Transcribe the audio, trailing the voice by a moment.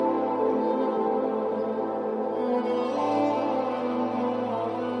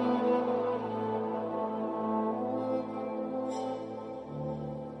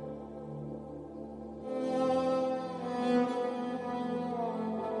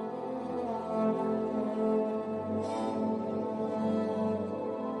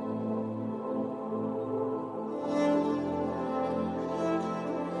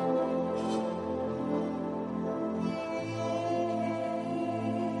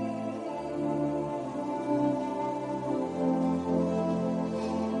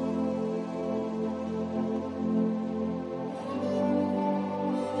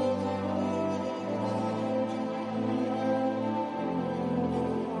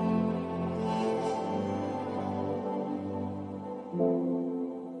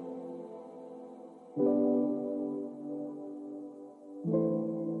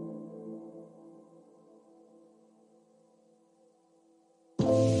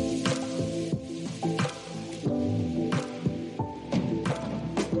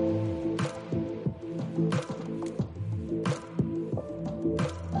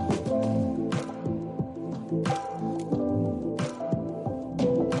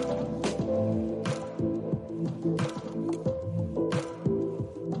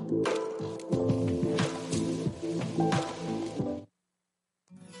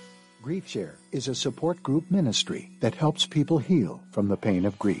GriefShare is a support group ministry that helps people heal from the pain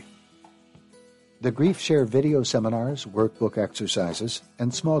of grief. The GriefShare video seminars, workbook exercises,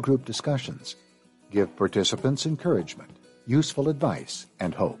 and small group discussions give participants encouragement, useful advice,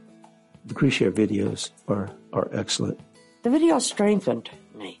 and hope. The GriefShare videos are excellent. The video strengthened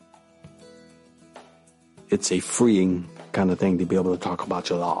me. It's a freeing kind of thing to be able to talk about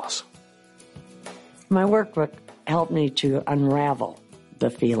your loss. My workbook helped me to unravel the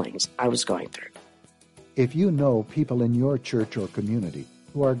feelings I was going through. If you know people in your church or community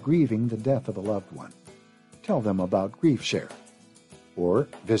who are grieving the death of a loved one, tell them about GriefShare. Or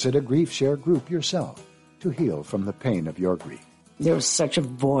visit a GriefShare group yourself to heal from the pain of your grief. There was such a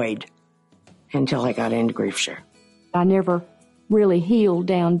void until I got into GriefShare. I never really healed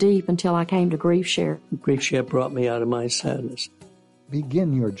down deep until I came to GriefShare. GriefShare brought me out of my sadness.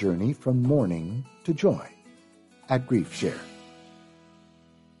 Begin your journey from mourning to joy at GriefShare.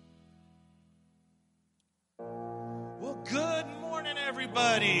 Good morning,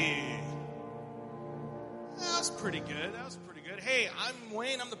 everybody. That was pretty good. Hey, I'm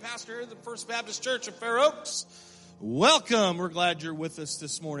Wayne. I'm the pastor here at the First Baptist Church of Fair Oaks. Welcome. We're glad you're with us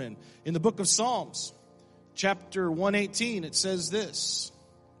this morning. In the book of Psalms, chapter 118, it says this: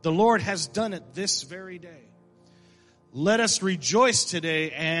 the Lord has done it this very day. Let us rejoice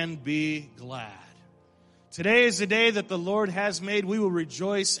today and be glad. Today is the day that the Lord has made. We will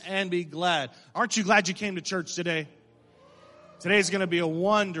rejoice and be glad. Aren't you glad you came to church today? Today's going to be a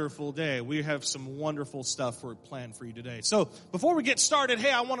wonderful day. We have some wonderful stuff planned for you today. So before we get started,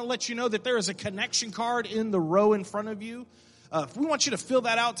 hey, I want to let you know that there is a connection card in the row in front of you. We want you to fill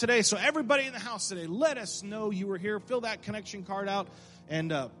that out today. So everybody in the house today, let us know you were here. Fill that connection card out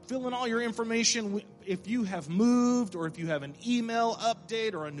and fill in all your information. If you have moved or if you have an email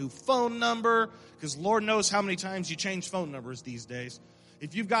update or a new phone number, because Lord knows how many times you change phone numbers these days.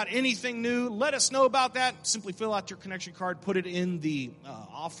 If you've got anything new, let us know about that. Simply fill out your connection card, put it in the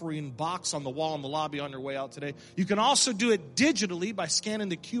offering box on the wall in the lobby on your way out today. You can also do it digitally by scanning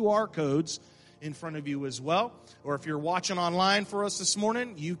the QR codes in front of you as well. Or if you're watching online for us this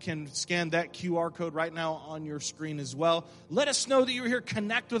morning, you can scan that QR code right now on your screen as well. Let us know that you're here.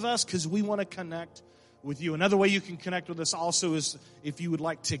 Connect with us because we want to connect with you. Another way you can connect with us also is if you would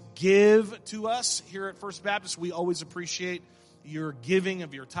like to give to us here at First Baptist. We always appreciate your giving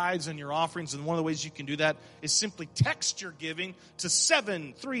of your tithes and your offerings, and one of the ways you can do that is simply text your giving to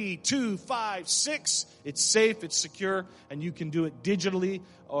 73256. It's safe, it's secure, and you can do it digitally,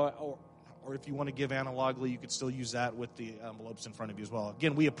 or if you want to give analogically, you could still use that with the envelopes in front of you as well.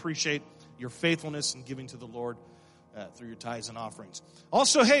 Again, we appreciate your faithfulness in giving to the Lord through your tithes and offerings.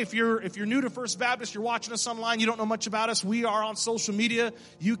 Also, hey, if you're new to First Baptist, you're watching us online, you don't know much about us, we are on social media.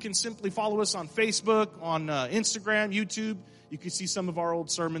 You can simply follow us on Facebook, on Instagram, YouTube. You can see some of our old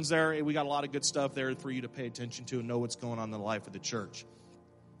sermons there. We got a lot of good stuff there for you to pay attention to and know what's going on in the life of the church.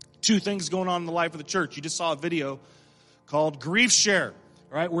 Two things going on in the life of the church. You just saw a video called GriefShare.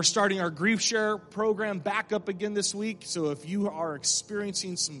 All right, we're starting our GriefShare program back up again this week. So if you are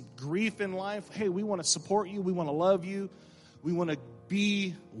experiencing some grief in life, hey, we want to support you. We want to love you. We want to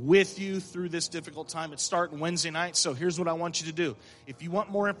be with you through this difficult time. It's starting Wednesday night, so here's what I want you to do. If you want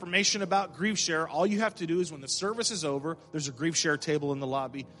more information about GriefShare, all you have to do is when the service is over, there's a GriefShare table in the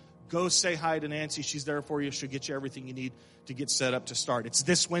lobby. Go say hi to Nancy. She's there for you. She'll get you everything you need to get set up to start. It's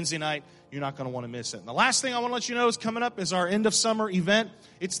this Wednesday night. You're not going to want to miss it. And the last thing I want to let you know is coming up is our end of summer event.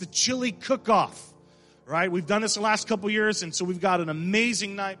 It's the chili cook-off. Right? We've done this the last couple years, and so we've got an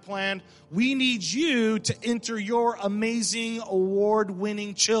amazing night planned. We need you to enter your amazing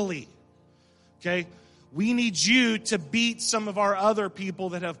award-winning chili. Okay? We need you to beat some of our other people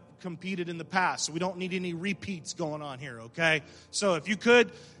that have competed in the past. So we don't need any repeats going on here, okay? So if you could,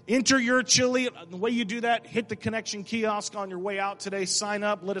 enter your chili. The way you do that, hit the connection kiosk on your way out today. Sign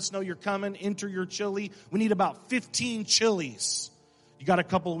up. Let us know you're coming. Enter your chili. We need about 15 chilies. You got a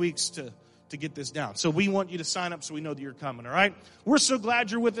couple of weeks to to get this down. So we want you to sign up so we know that you're coming, all right? We're so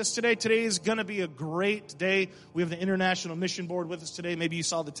glad you're with us today. Today is going to be a great day. We have the International Mission Board with us today. Maybe you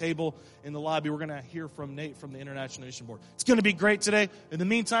saw the table in the lobby. We're going to hear from Nate from the International Mission Board. It's going to be great today. In the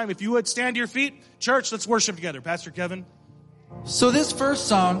meantime, if you would stand to your feet, church, let's worship together. Pastor Kevin. So this first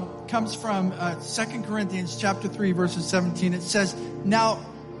song comes from 2 Corinthians chapter 3, verses 17. It says, "Now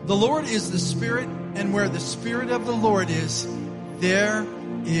the Lord is the Spirit, and where the Spirit of the Lord is, there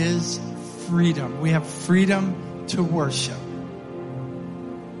is freedom." We have freedom to worship.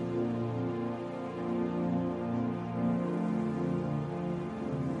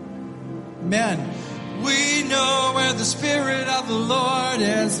 Amen. We know where the Spirit of the Lord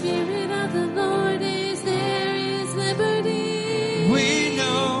is. The Spirit of the Lord is, there is liberty. We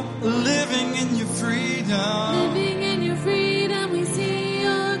know living in your freedom. Living in your freedom, we see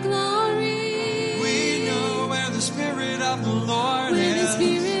your glory. We know where the Spirit of the Lord Where is.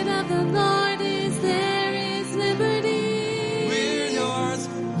 the Spirit of the Lord is, there is liberty. We're yours.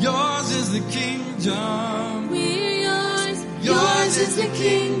 Yours is the kingdom. We're yours. Yours is the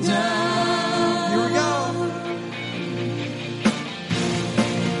kingdom. Here we go.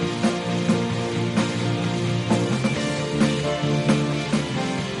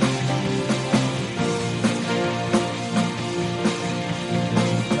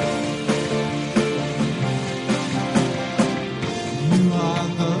 You are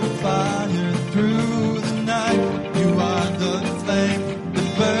the fire through the night. You are the flame that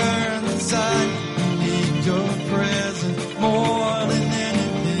burns inside. We need your presence more than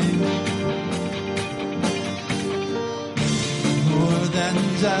anything. More than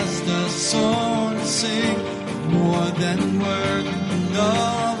just a song to sing. More than word and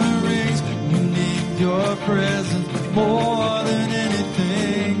offerings. We need your presence more than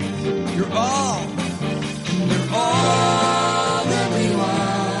anything. You're all. You're all that we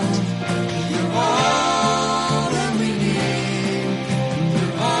want. You're all that we need.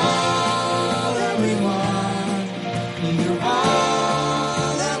 You're all that we want. You're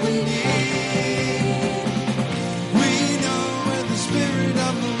all that we need. We know where the Spirit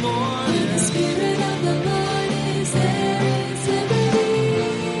of the Lord Where the is. Spirit of the Lord is, there is liberty.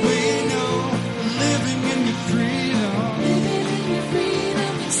 We know living in your freedom. Living in your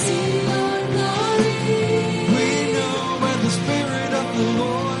freedom, we see your glory. We know where the Spirit of the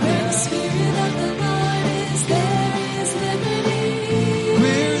Lord Where the is. Spirit of the Lord is, there is liberty.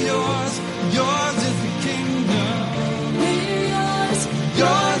 We're yours. Yours is the kingdom. We're yours.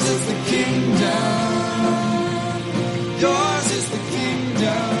 Yours is the kingdom. Yours is the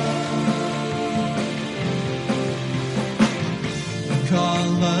kingdom. Call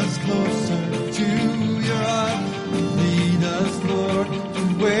us closer to your heart. Lead us, Lord, to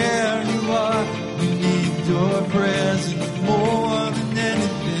where you are. We need your presence more than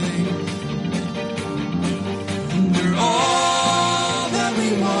anything. And you're all that we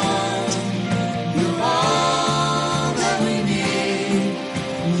want. You're all that we need.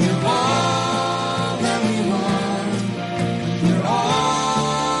 You're all that we want. You're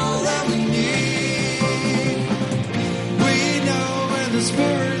all that we need. We know where the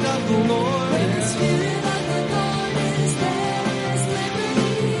Spirit of the Lord Where the is. Spirit of the Lord is, there is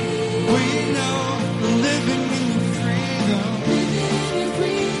liberty. We know living in your freedom. Living in your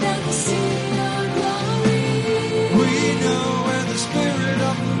freedom, we see your glory. We know where the Spirit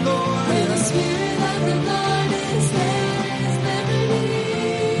of the Lord Where the is. Spirit of the Lord is, there is liberty.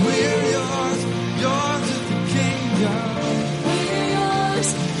 We're yours. Yours is the kingdom. We're yours.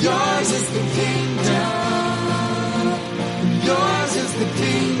 Yours is the kingdom. Yours is the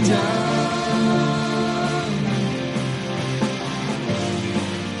kingdom.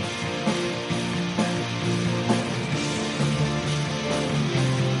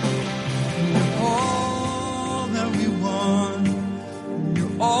 You're all that we want.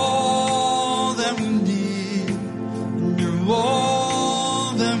 You're all that we need. You're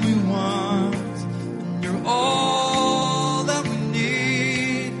all that we want. You're all that we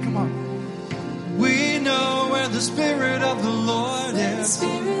need. Come on. We know where the Spirit of the Lord Where the is.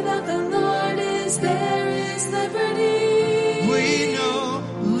 Spirit of the Lord is, there is liberty. We know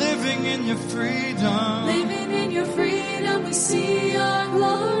living in your freedom. Living in your freedom, we see your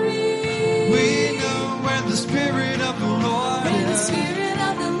glory. We know where the Spirit of the Lord Where the is. Spirit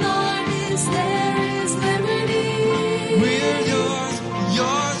of the Lord is, there is liberty. We're yours.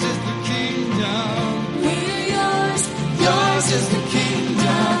 Yours is the kingdom. We're yours. Yours is the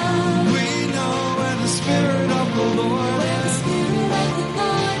kingdom. We know where the Spirit of the Lord Where the is. Spirit of the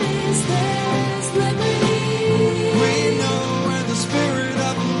Lord is, there is liberty. We know where the Spirit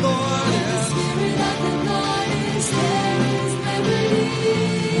of the Lord Where the is. Spirit of the Lord is, there is liberty.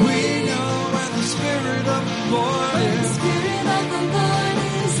 We know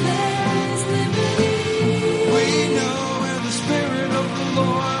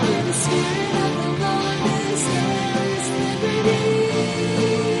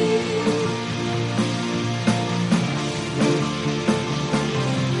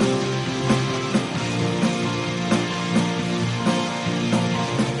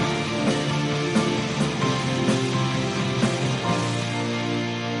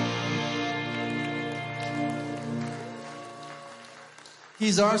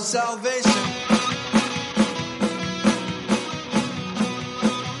He's our salvation.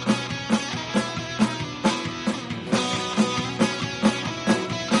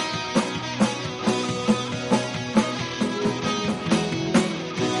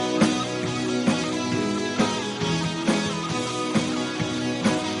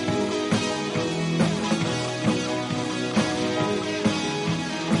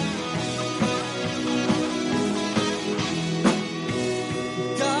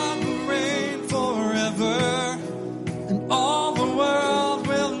 God will reign forever, and all the world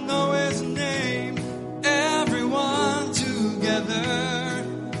will know His name. Everyone together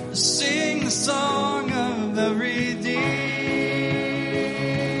sing the song of the redeemed.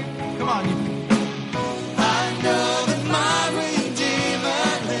 Come on, you. I know that my Redeemer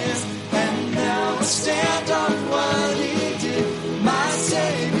lives, and now I stand on what He did. My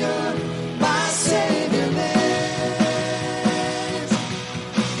Savior lives.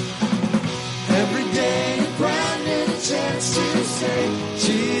 Every day a brand new chance to say,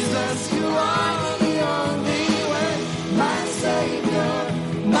 Jesus, you are the only way. My Savior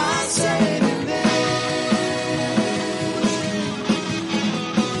lives.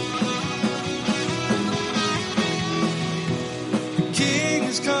 The King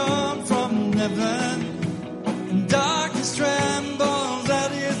has come from heaven, and darkness trembles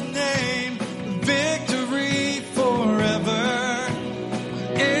at His name. Victory forever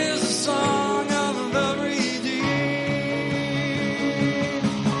is the song of the redeemed.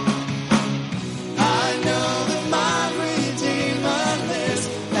 I know that my Redeemer lives,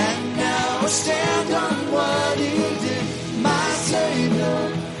 and now I stand on what He did. My Savior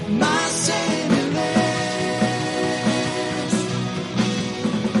lives.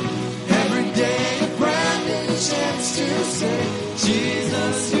 Every day a brand new chance to say,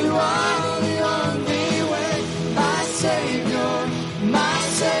 Jesus, you are the only way. My Savior lives.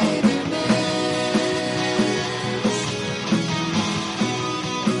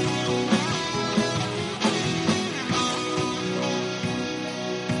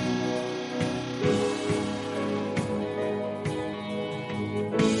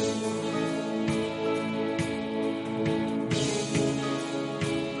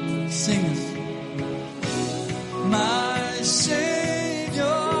 Sing it. My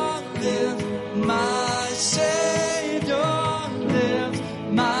Savior lives, my Savior lives,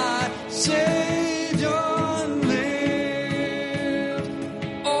 my Savior lives.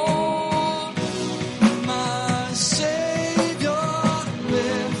 Oh, my Savior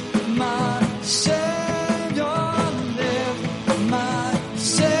lives, my Savior lives, my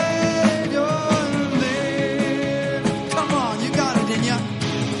Savior lives. Come on, you got it in ya.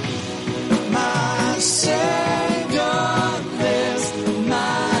 My Savior lives,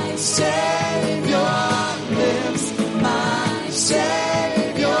 my Savior lives, my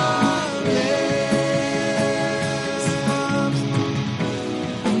Savior lives.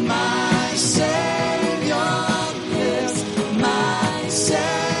 My Savior lives, my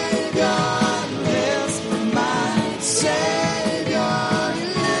Savior lives, my Savior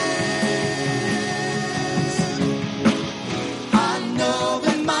lives. I know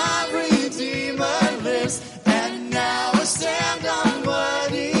that my Redeemer lives, and now I stand on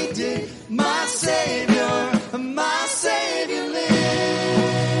what He did. My Savior lives.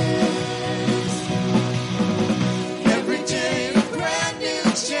 Every day a brand new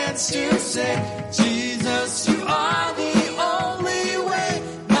chance to say, Jesus, you are the only way.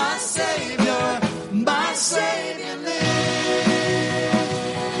 My Savior lives.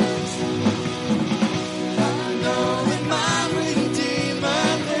 I know that my Redeemer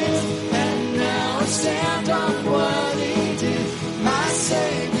lives, and now I stand on what He did. My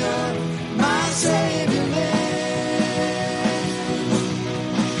Savior lives.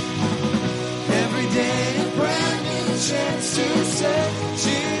 Every day a brand new chance to say,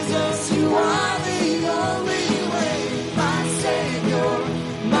 Jesus, you are the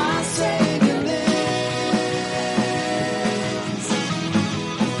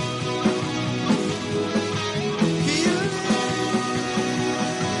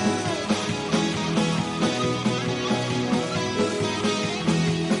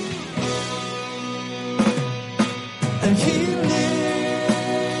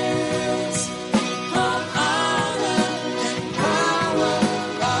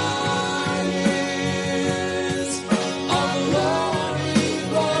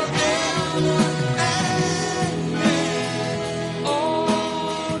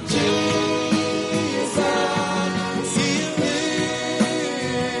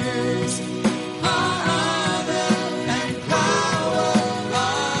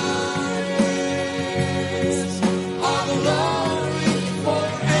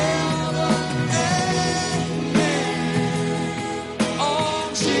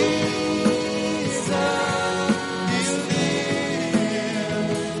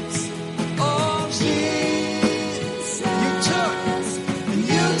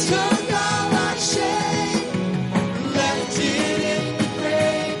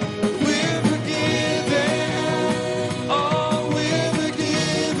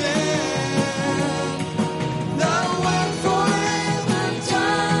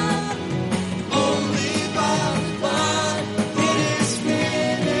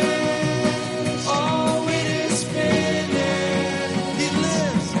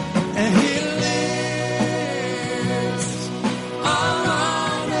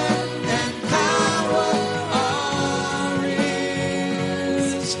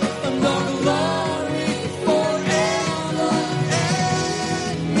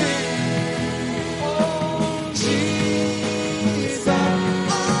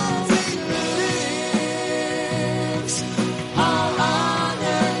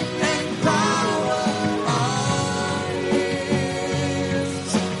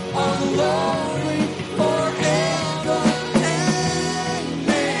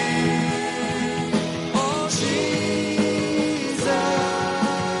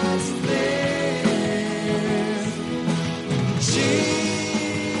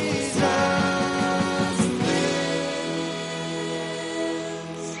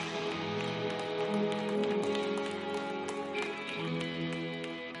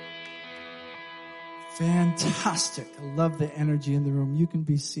Fantastic. I love the energy in the room. You can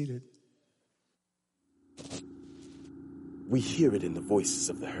be seated. We hear it in the voices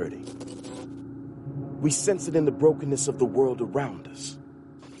of the hurting. We sense it in the brokenness of the world around us.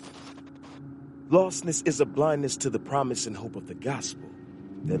 Lostness is a blindness to the promise and hope of the gospel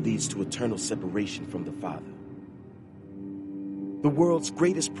that leads to eternal separation from the Father. The world's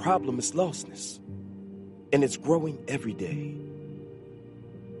greatest problem is lostness, and it's growing every day.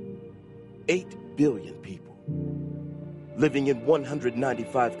 8 billion people, living in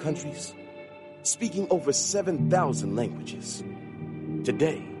 195 countries, speaking over 7,000 languages.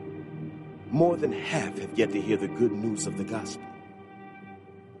 Today, more than half have yet to hear the good news of the gospel.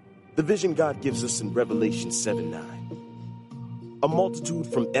 The vision God gives us in Revelation 7:9. A multitude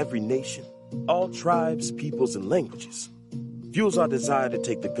from every nation, all tribes, peoples, and languages, fuels our desire to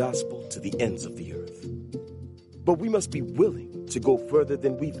take the gospel to the ends of the earth. But we must be willing to go further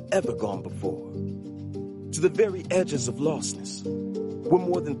than we've ever gone before, to the very edges of lostness, where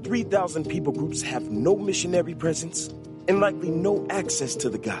more than 3,000 people groups have no missionary presence and likely no access to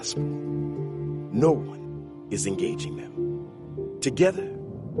the gospel. No one is engaging them. Together,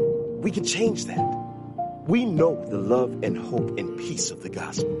 we can change that. We know the love and hope and peace of the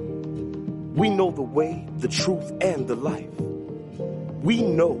gospel. We know the way, the truth, and the life. We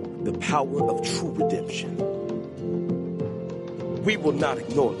know the power of true redemption. We will not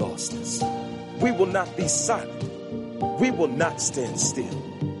ignore lostness. We will not be silent. We will not stand still.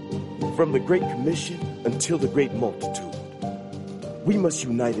 From the Great Commission until the great multitude, we must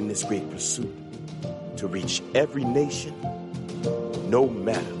unite in this great pursuit to reach every nation, no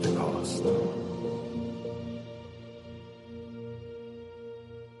matter the cost.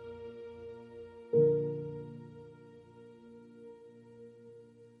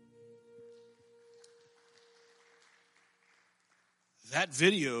 That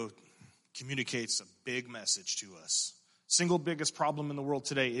video communicates a big message to us. Single biggest problem in the world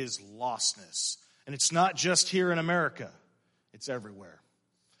today is lostness. And it's not just here in America. It's everywhere.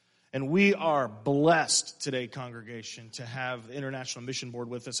 And we are blessed today, congregation, to have the International Mission Board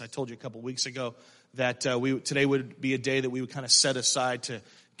with us. I told you a couple weeks ago that today would be a day that we would kind of set aside to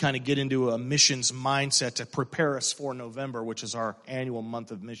kind of get into a missions mindset to prepare us for November, which is our annual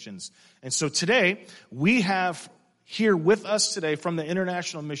month of missions. And so today, we have here with us today from the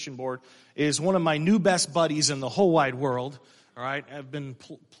International Mission Board is one of my new best buddies in the whole wide world. All right, I've been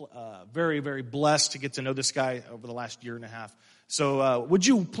very, very blessed to get to know this guy over the last year and a half. So would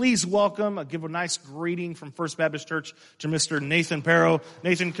you please welcome, give a nice greeting from First Baptist Church to Mr. Nathan Perro.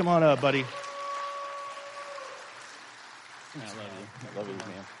 Nathan, come on up, buddy. I love you, man.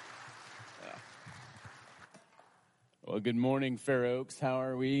 Yeah. Well, good morning, Fair Oaks. How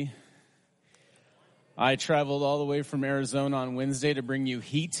are we? I traveled all the way from Arizona on Wednesday to bring you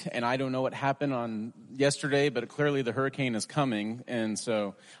heat, and I don't know what happened on yesterday, but clearly the hurricane is coming, and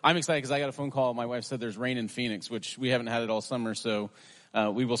so I'm excited because I got a phone call. My wife said there's rain in Phoenix, which we haven't had it all summer, so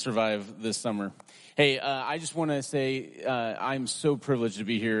we will survive this summer. Hey, I just want to say I'm so privileged to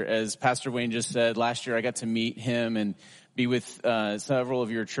be here. As Pastor Wayne just said, last year I got to meet him and be with several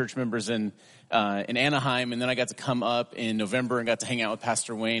of your church members in Anaheim, and then I got to come up in November and got to hang out with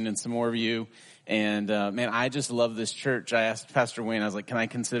Pastor Wayne and some more of you. And, man, I just love this church. I asked Pastor Wayne, I was like, can I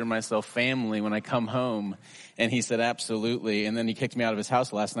consider myself family when I come home? And he said, absolutely. And then he kicked me out of his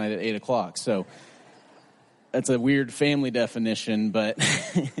house last night at 8 o'clock. So that's a weird family definition, but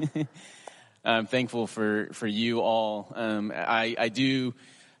I'm thankful for you all. I do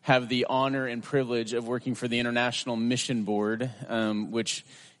have the honor and privilege of working for the International Mission Board, which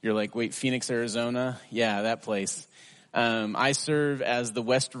you're like, wait, Phoenix, Arizona? Yeah, that place. I serve as the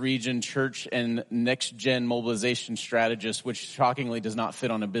West Region Church and Next Gen Mobilization Strategist, which shockingly does not fit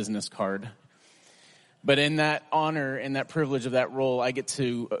on a business card. But in that honor and that privilege of that role, I get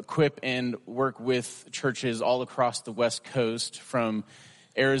to equip and work with churches all across the West Coast, from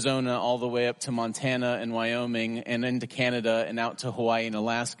Arizona all the way up to Montana and Wyoming and into Canada and out to Hawaii and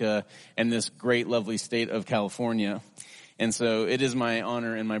Alaska and this great, lovely state of California. And so it is my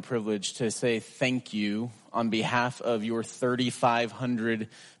honor and my privilege to say thank you on behalf of your 3,500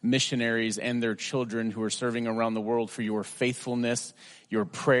 missionaries and their children who are serving around the world for your faithfulness, your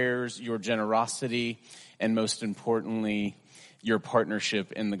prayers, your generosity, and most importantly, your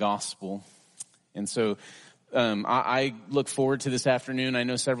partnership in the gospel. And so I look forward to this afternoon. I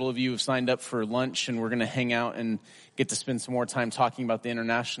know several of you have signed up for lunch, and we're going to hang out and get to spend some more time talking about the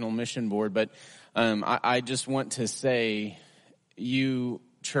International Mission Board. But I just want to say, you,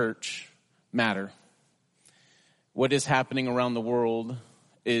 church, matter. What is happening around the world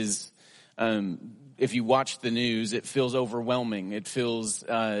is, if you watch the news, it feels overwhelming. It feels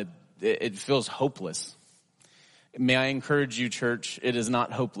it feels hopeless. May I encourage you, church, it is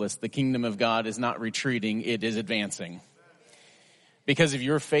not hopeless. The kingdom of God is not retreating, it is advancing. Because of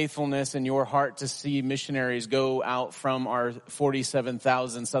your faithfulness and your heart to see missionaries go out from our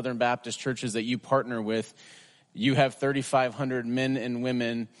 47,000 Southern Baptist churches that you partner with, you have 3,500 men and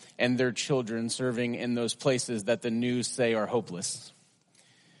women and their children serving in those places that the news say are hopeless.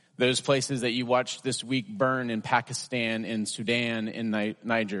 Those places that you watched this week burn in Pakistan, in Sudan, in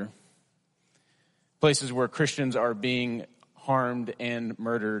Niger. Places where Christians are being harmed and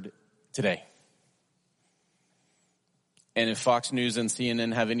murdered today. And if Fox News and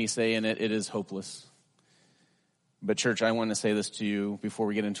CNN have any say in it, it is hopeless. But church, I want to say this to you before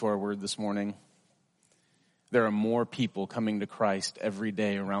we get into our word this morning. There are more people coming to Christ every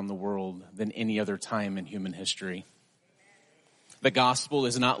day around the world than any other time in human history. The gospel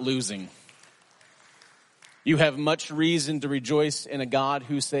is not losing. You have much reason to rejoice in a God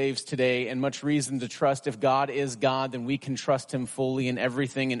who saves today, and much reason to trust if God is God, then we can trust him fully in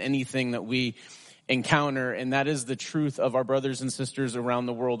everything and anything that we encounter. And that is the truth of our brothers and sisters around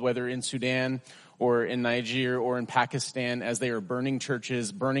the world, whether in Sudan or in Niger or in Pakistan, as they are burning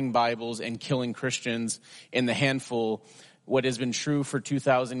churches, burning Bibles, and killing Christians in the handful. What has been true for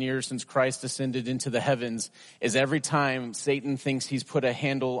 2,000 years since Christ ascended into the heavens is every time Satan thinks he's put a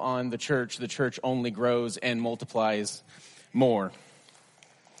handle on the church only grows and multiplies more.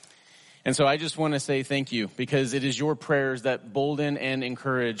 And so I just want to say thank you, because it is your prayers that bolden and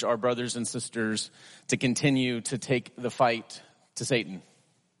encourage our brothers and sisters to continue to take the fight to Satan.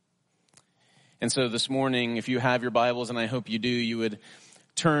 And so this morning, if you have your Bibles, and I hope you do, you would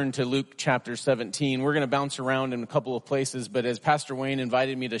turn to Luke chapter 17. We're going to bounce around in a couple of places, but as Pastor Wayne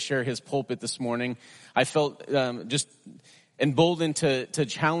invited me to share his pulpit this morning, I felt just emboldened to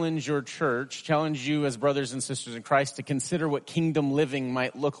challenge your church, challenge you as brothers and sisters in Christ to consider what kingdom living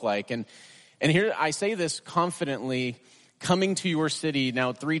might look like. And here I say this confidently, coming to your city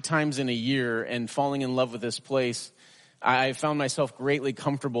now 3 times in a year and falling in love with this place, I found myself greatly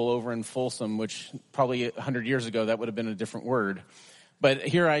comfortable over in Folsom, which probably 100 years ago that would have been a different word. But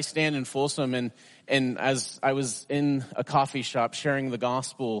here I stand in Folsom, and as I was in a coffee shop sharing the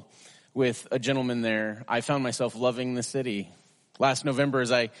gospel with a gentleman there, I found myself loving the city. Last November,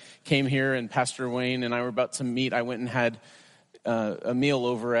 as I came here and Pastor Wayne and I were about to meet, I went and had a meal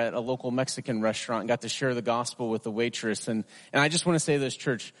over at a local Mexican restaurant and got to share the gospel with the waitress. And I just want to say this,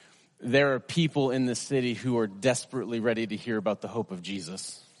 church, there are people in this city who are desperately ready to hear about the hope of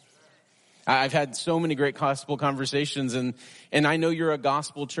Jesus. I've had so many great gospel conversations, and I know you're a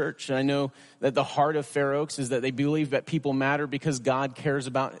gospel church. I know that the heart of Fair Oaks is that they believe that people matter because God cares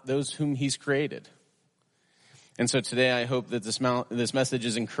about those whom he's created. And so today I hope that this message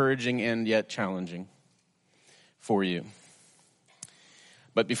is encouraging and yet challenging for you.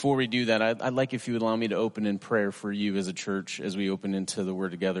 But before we do that, I'd like if you would allow me to open in prayer for you as a church as we open into the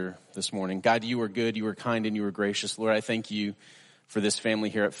word together this morning. God, you are good, you are kind, and you are gracious. Lord, I thank you for this family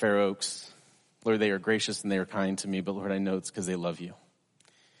here at Fair Oaks. Lord, they are gracious and they are kind to me, but Lord, I know it's because they love you.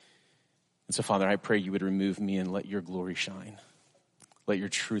 And so, Father, I pray you would remove me and let your glory shine. Let your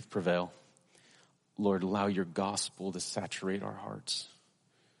truth prevail. Lord, allow your gospel to saturate our hearts.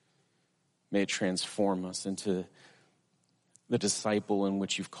 May it transform us into the disciple in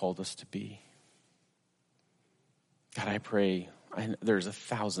which you've called us to be. God, I pray, there's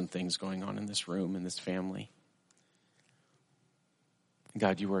 1,000 things going on in this room, in this family.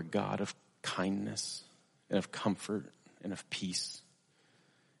 God, you are a God of kindness and of comfort and of peace.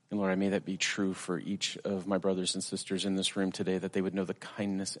 And Lord, I may that be true for each of my brothers and sisters in this room today, that they would know the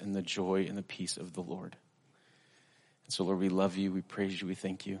kindness and the joy and the peace of the Lord. And so, Lord, we love you, we praise you, we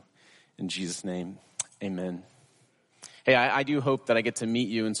thank you. In Jesus' name, amen. Hey, I do hope that I get to meet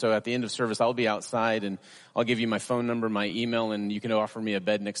you, and so at the end of service, I'll be outside, and I'll give you my phone number, my email, and you can offer me a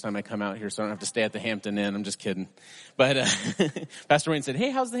bed next time I come out here, so I don't have to stay at the Hampton Inn. I'm just kidding. But Pastor Wayne said,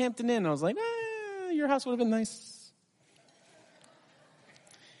 hey, how's the Hampton Inn? I was like, your house would have been nice.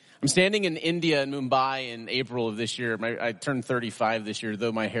 I'm standing in India, in Mumbai, in April of this year. I turned 35 this year,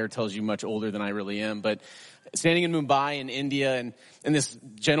 though my hair tells you much older than I really am. But standing in Mumbai, in India, and this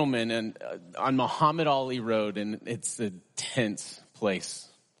gentleman on Muhammad Ali Road, and it's a tense place.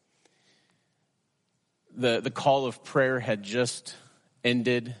 The call of prayer had just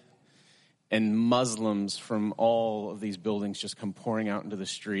ended, and Muslims from all of these buildings just come pouring out into the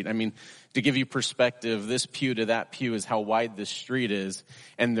street. I mean, to give you perspective, this pew to that pew is how wide this street is,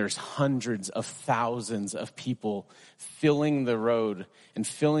 and there's hundreds of thousands of people filling the road and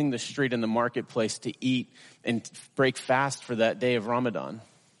filling the street and the marketplace to eat and break fast for that day of Ramadan.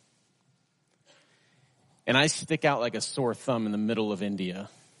 And I stick out like a sore thumb in the middle of India.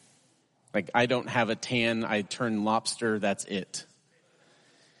 Like, I don't have a tan. I turn lobster. That's it.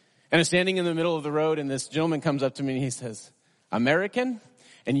 And I'm standing in the middle of the road, and this gentleman comes up to me, and he says, American?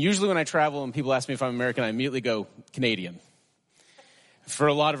 And usually when I travel and people ask me if I'm American, I immediately go, Canadian. For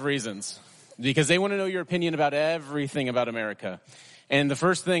a lot of reasons. Because they want to know your opinion about everything about America. And the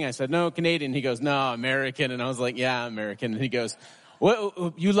first thing I said, no, Canadian. He goes, no, American. And I was like, yeah, American. And he goes,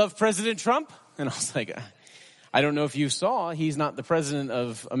 what, you love President Trump? And I was like, I don't know if you saw, he's not the president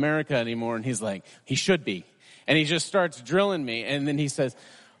of America anymore. And he's like, he should be. And he just starts drilling me. And then he starts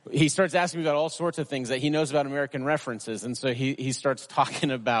asking me about all sorts of things that he knows about American references. And so he starts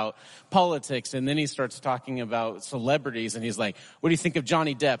talking about politics, and then he starts talking about celebrities, and he's like, what do you think of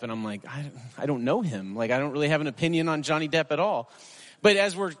Johnny Depp? And I'm like, I don't know him. Like, I don't really have an opinion on Johnny Depp at all. But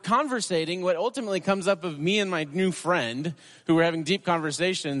as we're conversating, what ultimately comes up of me and my new friend, who were having deep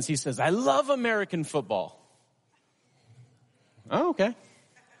conversations, he says, I love American football. Oh, okay.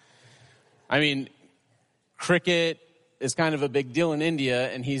 I mean, cricket is kind of a big deal in India,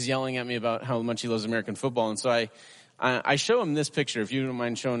 and he's yelling at me about how much he loves American football. And so I show him this picture, if you don't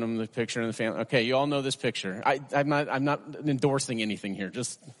mind showing him the picture in the family. Okay, you all know this picture. I'm not endorsing anything here.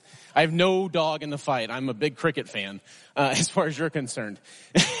 I have no dog in the fight. I'm a big cricket fan, as far as you're concerned.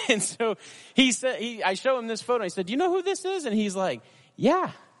 And so I show him this photo. I said, do you know who this is? And he's like,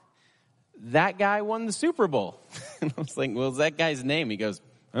 yeah, that guy won the Super Bowl. And I was like, well, what's that guy's name? He goes,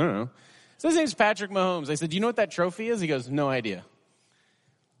 I don't know. So his name's Patrick Mahomes. I said, do you know what that trophy is? He goes, no idea.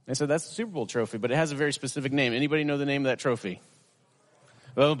 I said, that's the Super Bowl trophy, but it has a very specific name. Anybody know the name of that trophy?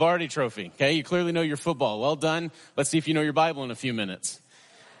 The Lombardi Trophy. Okay, you clearly know your football. Well done. Let's see if you know your Bible in a few minutes.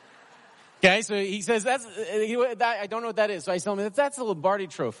 Okay, so he says, I don't know what that is. So I tell him, that's the Lombardi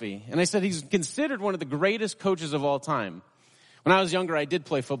Trophy. And I said, he's considered one of the greatest coaches of all time. When I was younger, I did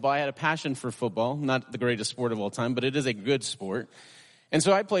play football. I had a passion for football. Not the greatest sport of all time, but it is a good sport. And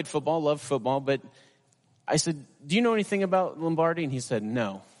so I played football, loved football, but I said, do you know anything about Lombardi? And he said,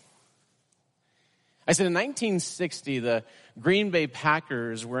 no. I said, in 1960, the Green Bay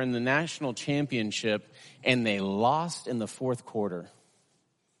Packers were in the national championship, and they lost in the fourth quarter.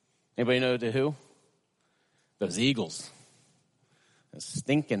 Anybody know to who? Those Eagles. The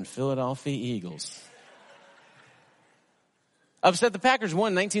stinking Philadelphia Eagles. Upset the Packers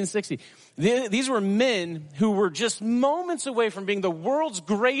won 1960. These were men who were just moments away from being the world's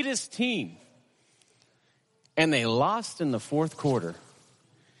greatest team. And they lost in the fourth quarter.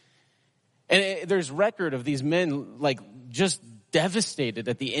 And there's record of these men like just devastated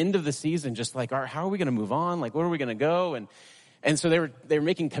at the end of the season, just like, how are we going to move on? Like, where are we going to go? And so they were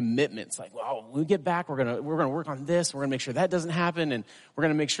making commitments like, well, when we get back, we're going to work on this. We're going to make sure that doesn't happen. And we're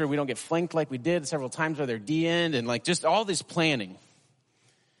going to make sure we don't get flanked like we did several times by their D end, and like just all this planning.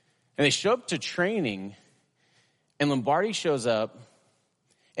 And they show up to training, and Lombardi shows up,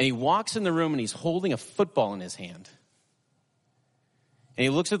 and he walks in the room, and he's holding a football in his hand. And he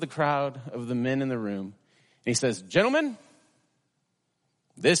looks at the crowd of the men in the room, and he says, gentlemen,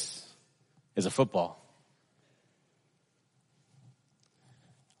 this is a football.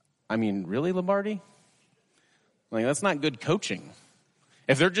 I mean, really, Lombardi? Like, that's not good coaching.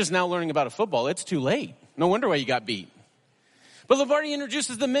 If they're just now learning about a football, it's too late. No wonder why you got beat. But Lombardi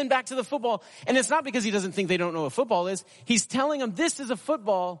introduces the men back to the football, and it's not because he doesn't think they don't know what football is. He's telling them this is a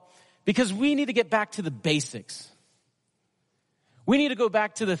football because we need to get back to the basics. We need to go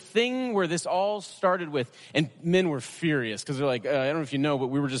back to the thing where this all started with. And men were furious because they're like, I don't know if you know, but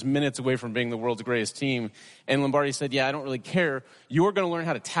we were just minutes away from being the world's greatest team. And Lombardi said, yeah, I don't really care. You're going to learn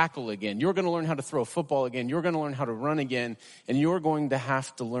how to tackle again. You're going to learn how to throw a football again. You're going to learn how to run again. And you're going to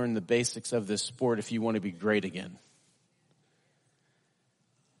have to learn the basics of this sport if you want to be great again.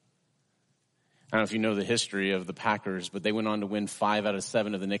 I don't know if you know the history of the Packers, but they went on to win 5 out of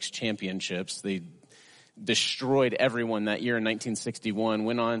 7 of the Knicks championships. They destroyed everyone that year in 1961,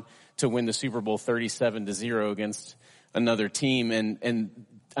 went on to win the Super Bowl 37-0 against another team. And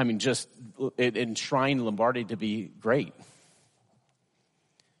I mean, just it enshrined Lombardi to be great.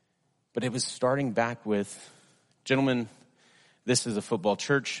 But it was starting back with, gentlemen, this is a football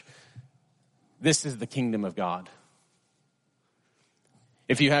church. This is the kingdom of God.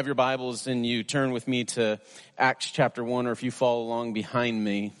 If you have your Bibles and you turn with me to Acts chapter 1, or if you follow along behind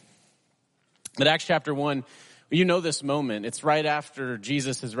me. But Acts chapter 1, you know this moment. It's right after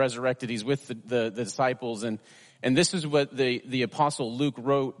Jesus is resurrected. He's with the disciples. And this is what the apostle Luke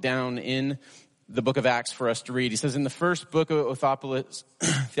wrote down in the book of Acts for us to read. He says, in the first book of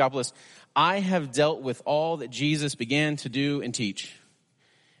Theophilus, I have dealt with all that Jesus began to do and teach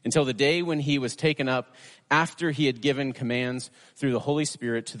until the day when he was taken up, after he had given commands through the Holy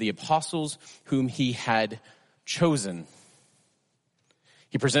Spirit to the apostles whom he had chosen.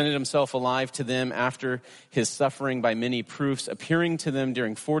 He presented himself alive to them after his suffering by many proofs, appearing to them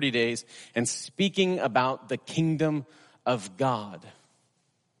during 40 days and speaking about the kingdom of God.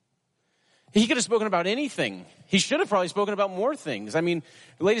 He could have spoken about anything. He should have probably spoken about more things. I mean,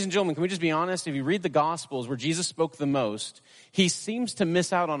 ladies and gentlemen, can we just be honest? If you read the Gospels where Jesus spoke the most, he seems to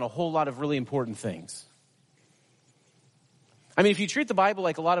miss out on a whole lot of really important things. I mean, if you treat the Bible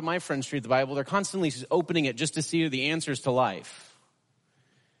like a lot of my friends treat the Bible, they're constantly opening it just to see the answers to life.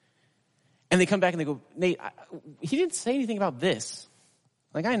 And they come back and they go, Nate, he didn't say anything about this.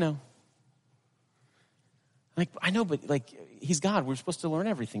 Like, I know. Like, I know, but like, he's God. We're supposed to learn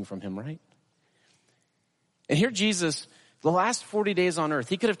everything from him, right? And here Jesus, the last 40 days on earth,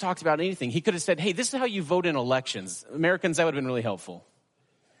 he could have talked about anything. He could have said, hey, this is how you vote in elections. Americans, that would have been really helpful.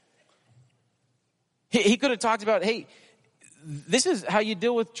 He could have talked about, hey, this is how you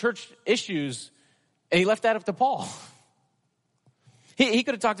deal with church issues. And he left that up to Paul. He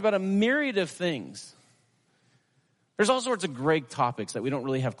could have talked about a myriad of things. There's all sorts of great topics that we don't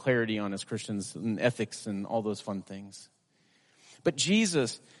really have clarity on as Christians, and ethics and all those fun things. But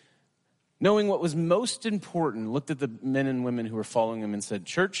Jesus, knowing what was most important, looked at the men and women who were following him and said,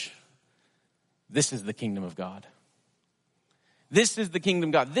 church, this is the kingdom of God. This is the kingdom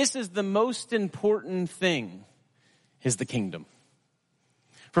of God. This is the most important thing, is the kingdom.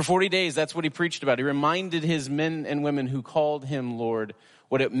 For 40 days, that's what he preached about. He reminded his men and women who called him Lord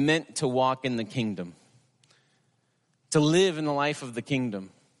what it meant to walk in the kingdom, to live in the life of the kingdom.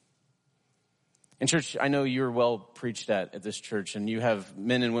 And church, I know you're well preached at this church, and you have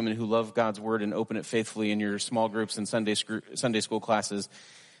men and women who love God's word and open it faithfully in your small groups and Sunday school classes.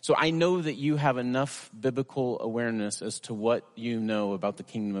 So I know that you have enough biblical awareness as to what you know about the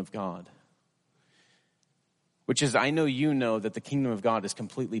kingdom of God. Which is, I know you know that the kingdom of God is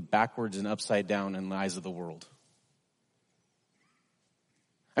completely backwards and upside down in the eyes of the world.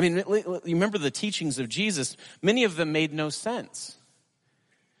 I mean, you remember the teachings of Jesus. Many of them made no sense.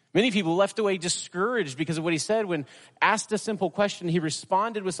 Many people left away discouraged because of what he said. When asked a simple question, he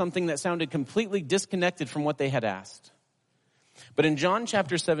responded with something that sounded completely disconnected from what they had asked. But in John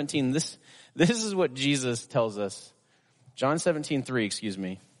chapter 17, this is what Jesus tells us. John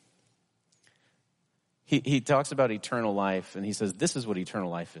 17:3, He talks about eternal life, and he says, this is what eternal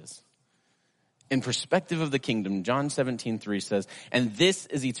life is. In perspective of the kingdom, John 17:3 says, and this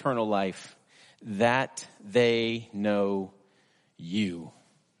is eternal life, that they know you,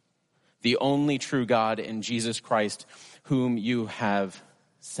 the only true God, and Jesus Christ, whom you have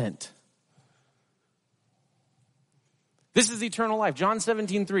sent. This is eternal life. John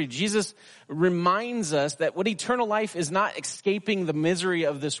 17:3, Jesus reminds us that what eternal life is not escaping the misery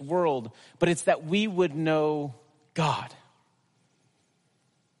of this world, but it's that we would know God.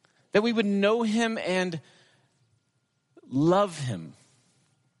 That we would know him and love him.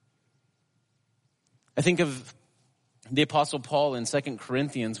 I think of the Apostle Paul in 2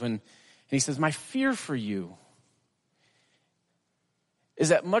 Corinthians when he says, my fear for you is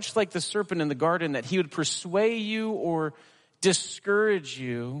that much like the serpent in the garden, that he would persuade you or discourage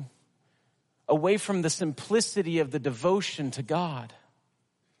you away from the simplicity of the devotion to God.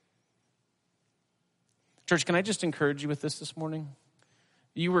 Church, can I just encourage you with this morning?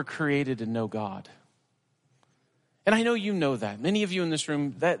 You were created to know God. And I know you know that. Many of you in this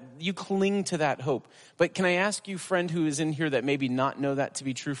room, that you cling to that hope. But can I ask you, friend who is in here that maybe not know that to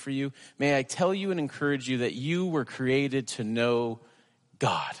be true for you, may I tell you and encourage you that you were created to know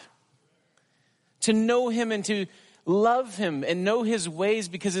God. To know him and to love him and know his ways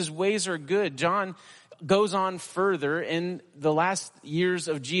because his ways are good. John goes on further in the last years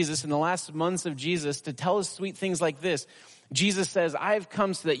of Jesus, in the last months of Jesus, to tell us sweet things like this. Jesus says, I've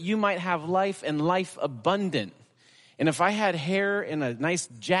come so that you might have life and life abundant. And if I had hair and a nice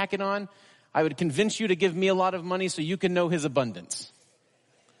jacket on, I would convince you to give me a lot of money so you can know his abundance.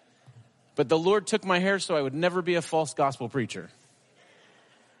 But the Lord took my hair so I would never be a false gospel preacher.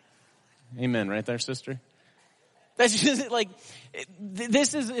 Amen, right there, sister? That's just like,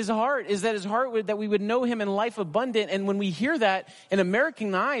 this is his heart, is that his heart would, that we would know him in life abundant. And when we hear that in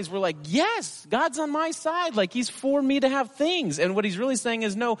American eyes, we're like, yes, God's on my side. Like he's for me to have things. And what he's really saying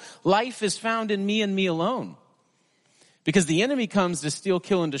is, no, life is found in me and me alone. Because the enemy comes to steal,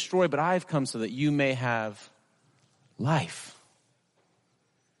 kill, and destroy, but I've come so that you may have life.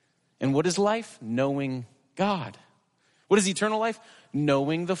 And what is life? Knowing God. What is eternal life?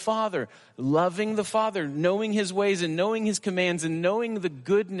 Knowing the Father, loving the Father, knowing his ways and knowing his commands and knowing the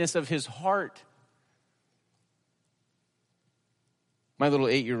goodness of his heart. My little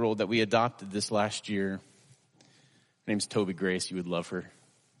 8-year-old that we adopted this last year, her name's Toby Grace. You would love her.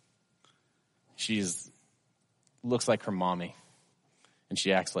 Looks like her mommy. And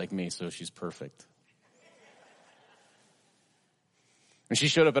she acts like me, so she's perfect. When she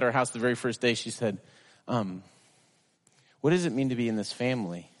showed up at our house the very first day, she said, what does it mean to be in this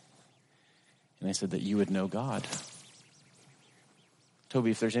family? And I said that you would know God.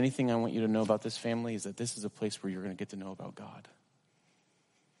 Toby, if there's anything I want you to know about this family, is that this is a place where you're going to get to know about God.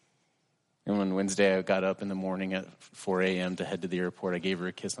 And when Wednesday I got up in the morning at 4 a.m. to head to the airport, I gave her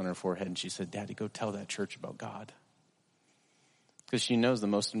a kiss on her forehead, and she said, Daddy, go tell that church about God. Because she knows the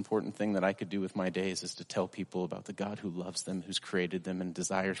most important thing that I could do with my days is to tell people about the God who loves them, who's created them, and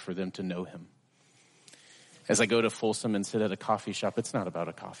desires for them to know him. As I go to Folsom and sit at a coffee shop, it's not about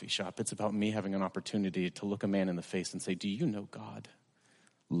a coffee shop. It's about me having an opportunity to look a man in the face and say, do you know God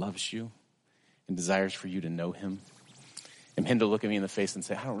loves you and desires for you to know him? And him to look at me in the face and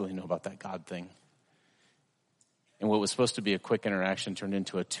say, I don't really know about that God thing. And what was supposed to be a quick interaction turned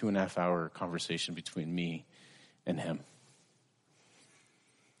into a 2.5-hour conversation between me and him.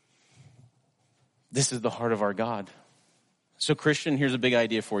 This is the heart of our God. So Christian, here's a big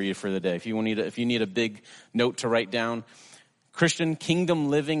idea for you for the day. If you need a big note to write down, Christian, kingdom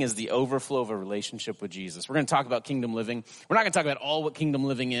living is the overflow of a relationship with Jesus. We're going to talk about kingdom living. We're not going to talk about all what kingdom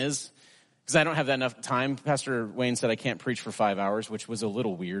living is, because I don't have that enough time. Pastor Wayne said I can't preach for 5 hours, which was a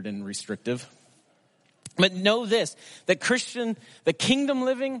little weird and restrictive. But know this, that Christian, the kingdom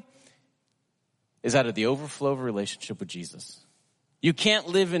living is out of the overflow of a relationship with Jesus. You can't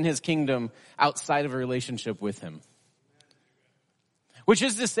live in his kingdom outside of a relationship with him. Which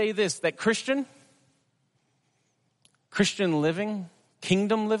is to say this, that Christian living,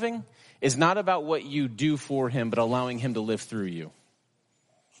 kingdom living, is not about what you do for him, but allowing him to live through you.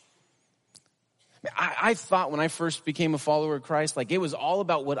 I thought when I first became a follower of Christ, like it was all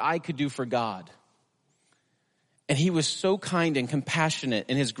about what I could do for God. And he was so kind and compassionate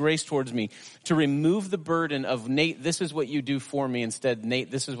in his grace towards me to remove the burden of, Nate, this is what you do for me. Instead, Nate,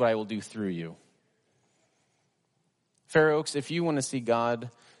 this is what I will do through you. Fair Oaks, if you want to see God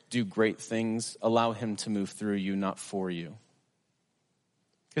do great things, allow him to move through you, not for you.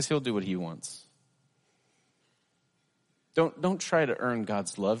 Because he'll do what he wants. Don't try to earn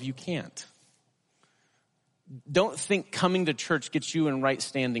God's love. You can't. Don't think coming to church gets you in right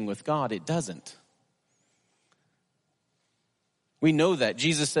standing with God. It doesn't. We know that.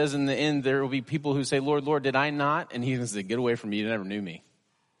 Jesus says in the end, there will be people who say, Lord, Lord, did I not? And he's going to say, get away from me. You never knew me.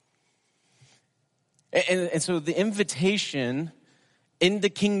 And so the invitation into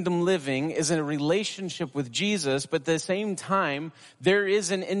kingdom living is a relationship with Jesus, but at the same time, there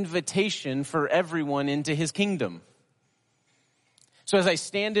is an invitation for everyone into his kingdom. So as I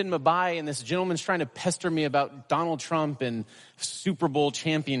stand in Mumbai and this gentleman's trying to pester me about Donald Trump and Super Bowl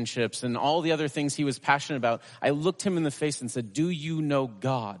championships and all the other things he was passionate about, I looked him in the face and said, do you know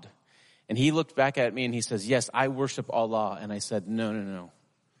God? And he looked back at me and he says, yes, I worship Allah. And I said, no.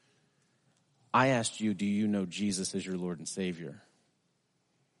 I asked you, do you know Jesus as your Lord and Savior?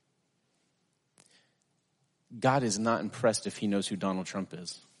 God is not impressed if he knows who Donald Trump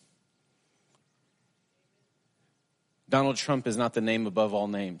is. Donald Trump is not the name above all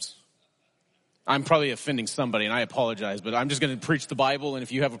names. I'm probably offending somebody, and I apologize, but I'm just going to preach the Bible, and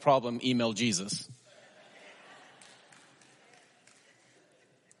if you have a problem, email Jesus.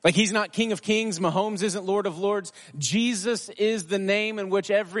 Like he's not King of Kings, Mahomes isn't Lord of Lords. Jesus is the name in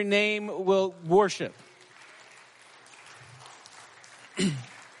which every name will worship.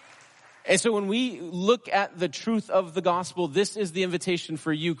 And so when we look at the truth of the gospel, this is the invitation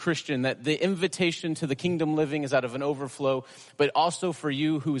for you, Christian, that the invitation to the kingdom living is out of an overflow, but also for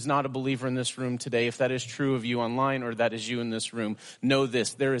you who is not a believer in this room today, if that is true of you online or that is you in this room, know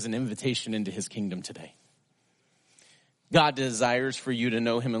this, there is an invitation into his kingdom today. God desires for you to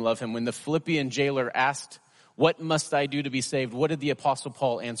know him and love him. When the Philippian jailer asked, what must I do to be saved? What did the Apostle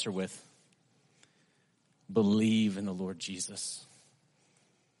Paul answer with? Believe in the Lord Jesus,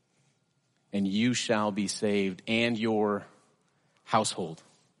 and you shall be saved, and your household.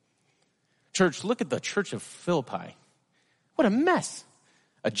 Church, look at the church of Philippi. What a mess.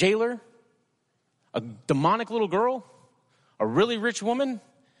 A jailer, a demonic little girl, a really rich woman,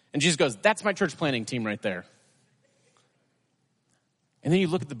 and Jesus goes, that's my church planting team right there. And then you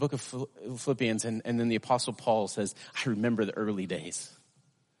look at the book of Philippians, and then the Apostle Paul says, I remember the early days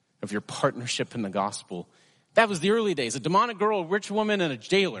of your partnership in the gospel. That was the early days. A demonic girl, a rich woman, and a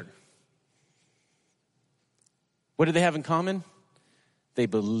jailer. What did they have in common? They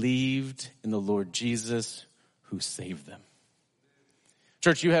believed in the Lord Jesus who saved them.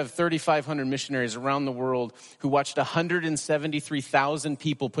 Church, you have 3,500 missionaries around the world who watched 173,000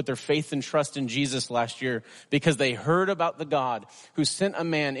 people put their faith and trust in Jesus last year because they heard about the God who sent a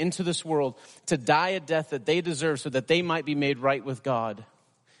man into this world to die a death that they deserve so that they might be made right with God,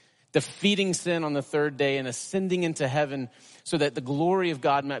 defeating sin on the third day and ascending into heaven so that the glory of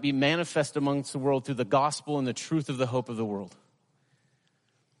God might be manifest amongst the world through the gospel and the truth of the hope of the world.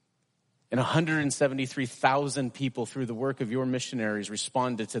 And 173,000 people through the work of your missionaries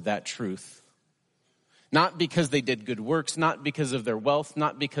responded to that truth. Not because they did good works, not because of their wealth,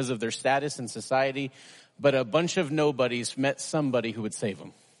 not because of their status in society, but a bunch of nobodies met somebody who would save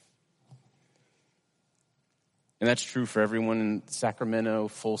them. And that's true for everyone in Sacramento,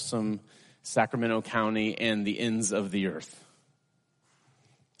 Folsom, Sacramento County, and the ends of the earth.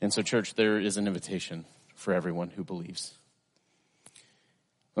 And so, church, there is an invitation for everyone who believes.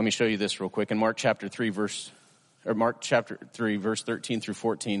 Let me show you this real quick. In Mark chapter 3, verse 13 through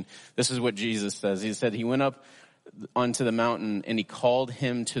 14, this is what Jesus says. He said he went up onto the mountain and he called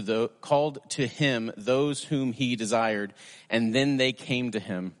to him those whom he desired, and then they came to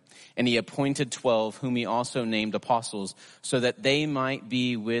him. And he appointed 12, whom he also named apostles, so that they might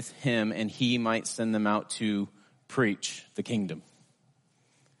be with him and he might send them out to preach the kingdom.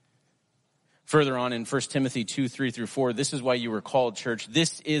 Further on in 1 Timothy 2, 3 through 4, this is why you were called, church.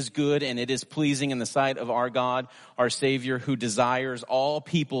 This is good and it is pleasing in the sight of our God, our Savior, who desires all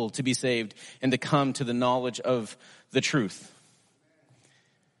people to be saved and to come to the knowledge of the truth.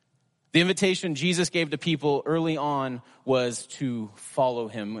 The invitation Jesus gave to people early on was to follow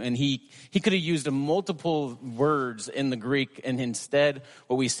him. And he could have used multiple words in the Greek, and instead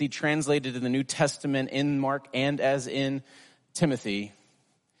what we see translated in the New Testament in Mark and as in Timothy,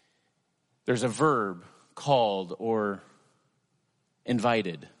 there's a verb called or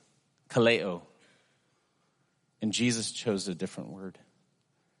invited, kaleo. And Jesus chose a different word,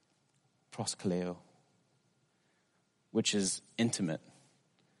 proskaleo, which is intimate.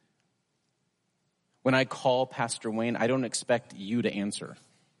 When I call Pastor Wayne, I don't expect you to answer.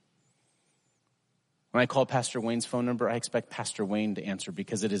 When I call Pastor Wayne's phone number, I expect Pastor Wayne to answer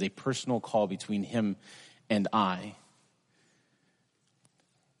because it is a personal call between him and I.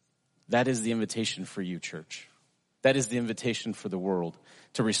 That is the invitation for you, church. That is the invitation for the world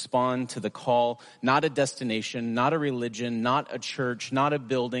to respond to the call, not a destination, not a religion, not a church, not a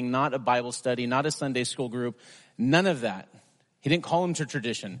building, not a Bible study, not a Sunday school group, none of that. He didn't call him to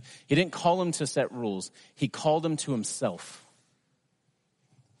tradition. He didn't call him to set rules. He called him to himself.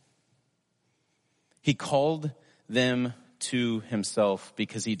 He called them to himself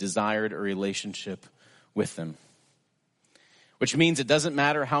because he desired a relationship with them. Which means it doesn't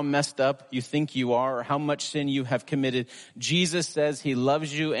matter how messed up you think you are or how much sin you have committed. Jesus says he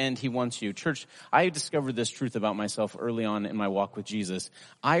loves you and he wants you. Church, I discovered this truth about myself early on in my walk with Jesus.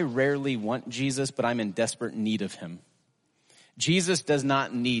 I rarely want Jesus, but I'm in desperate need of him. Jesus does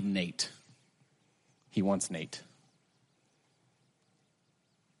not need Nate. He wants Nate.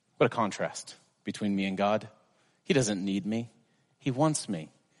 What a contrast between me and God. He doesn't need me. He wants me.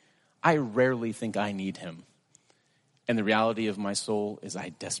 I rarely think I need him. And the reality of my soul is I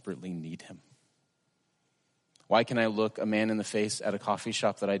desperately need him. Why can I look a man in the face at a coffee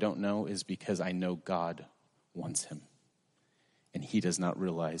shop that I don't know? Is because I know God wants him. And he does not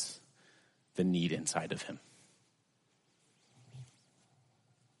realize the need inside of him.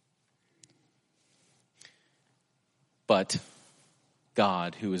 But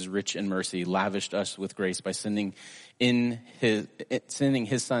God, who is rich in mercy, lavished us with grace by sending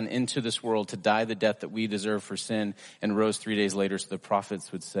his son into this world to die the death that we deserve for sin and rose 3 days later so the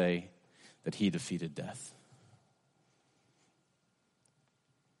prophets would say that he defeated death.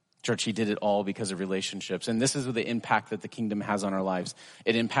 Church, he did it all because of relationships. And this is the impact that the kingdom has on our lives.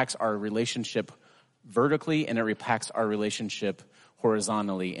 It impacts our relationship vertically and it impacts our relationship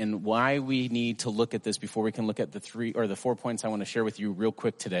horizontally. And why we need to look at this before we can look at the 4 points I want to share with you real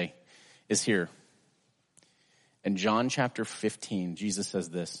quick today is here. In John chapter 15, Jesus says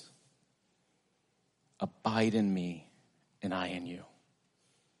this: abide in me and I in you.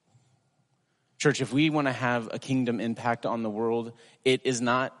 Church, if we want to have a kingdom impact on the world, it is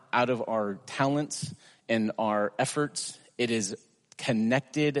not out of our talents and our efforts. It is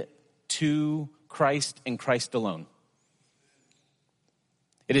connected to Christ and Christ alone.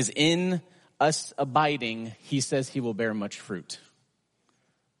 It is in us abiding, he says he will bear much fruit.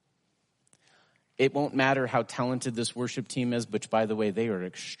 It won't matter how talented this worship team is, which, by the way, they are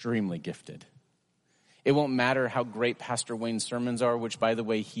extremely gifted. It won't matter how great Pastor Wayne's sermons are, which, by the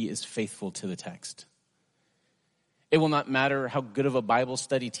way, he is faithful to the text. It will not matter how good of a Bible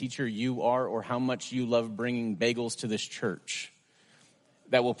study teacher you are or how much you love bringing bagels to this church.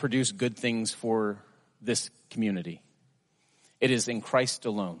 that will produce good things for this community. It is in Christ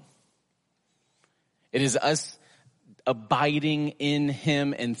alone. It is us abiding in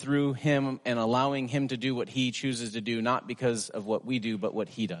him and through him and allowing him to do what he chooses to do, not because of what we do, but what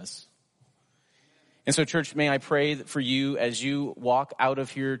he does. And so, church, may I pray that for you as you walk out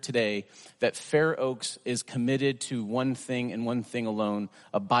of here today, that Fair Oaks is committed to one thing and one thing alone,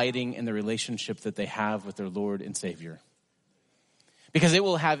 abiding in the relationship that they have with their Lord and Savior. Because it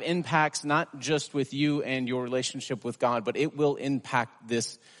will have impacts not just with you and your relationship with God, but it will impact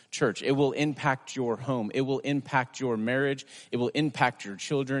this church. It will impact your home. It will impact your marriage. It will impact your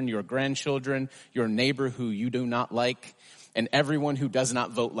children, your grandchildren, your neighbor who you do not like, and everyone who does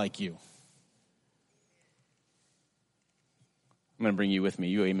not vote like you. I'm going to bring you with me.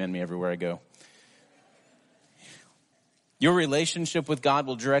 You amen me everywhere I go. Your relationship with God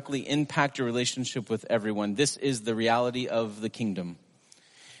will directly impact your relationship with everyone. This is the reality of the kingdom.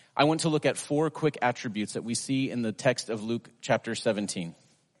 I want to look at 4 quick attributes that we see in the text of Luke chapter 17.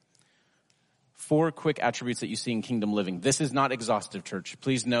 4 quick attributes that you see in kingdom living. This is not exhaustive, church.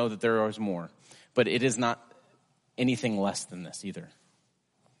 Please know that there is more. But it is not anything less than this either.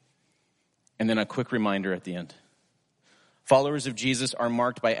 And then a quick reminder at the end. Followers of Jesus are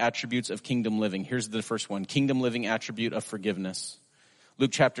marked by attributes of kingdom living. Here's the first one. Kingdom living attribute of forgiveness.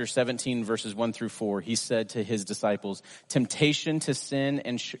 Luke chapter 17, verses 1 through 4, he said to his disciples, temptation to sin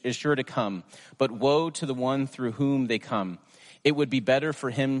is sure to come, but woe to the one through whom they come. It would be better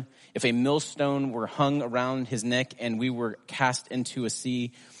for him if a millstone were hung around his neck and we were cast into a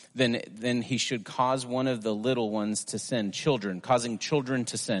sea than he should cause one of the little ones to sin, causing children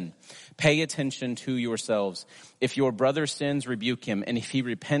to sin. Pay attention to yourselves. If your brother sins, rebuke him, and if he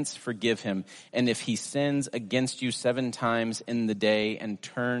repents, forgive him. And if he sins against you 7 times in the day and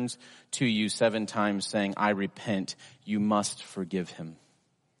turns to you 7 times saying, I repent, you must forgive him.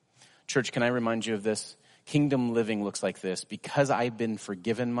 Church, can I remind you of this? Kingdom living looks like this. Because I've been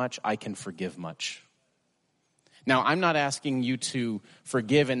forgiven much, I can forgive much. Now, I'm not asking you to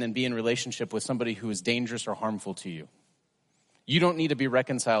forgive and then be in relationship with somebody who is dangerous or harmful to you. You don't need to be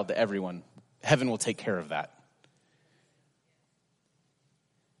reconciled to everyone. Heaven will take care of that.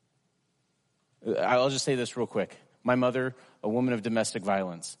 I'll just say this real quick. My mother, a woman of domestic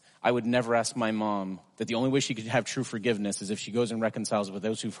violence. I would never ask my mom that the only way she could have true forgiveness is if she goes and reconciles with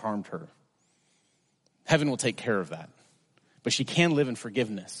those who've harmed her. Heaven will take care of that. But she can live in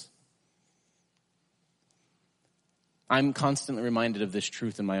forgiveness. I'm constantly reminded of this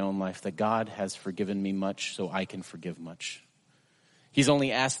truth in my own life, that God has forgiven me much so I can forgive much. He's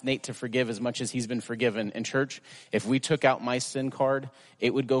only asked Nate to forgive as much as he's been forgiven. In church, if we took out my sin card,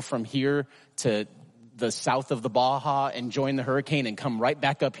 it would go from here to the south of the Baja and join the hurricane and come right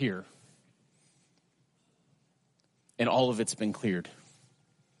back up here. And all of it's been cleared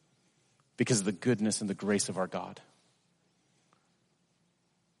because of the goodness and the grace of our God.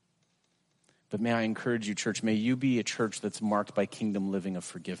 But may I encourage you, church, may you be a church that's marked by kingdom living of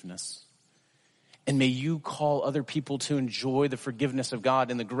forgiveness. And may you call other people to enjoy the forgiveness of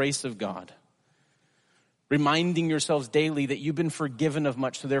God and the grace of God. Reminding yourselves daily that you've been forgiven of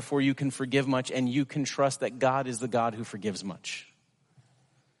much, so therefore you can forgive much, and you can trust that God is the God who forgives much.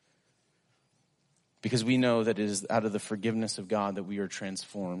 Because we know that it is out of the forgiveness of God that we are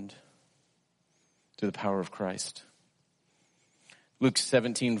transformed through the power of Christ. Luke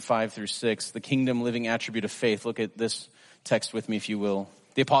 17, 5 through 6, the kingdom living attribute of faith. Look at this text with me, if you will.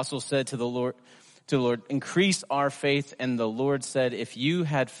 The apostle said to the Lord, increase our faith. And the Lord said, if you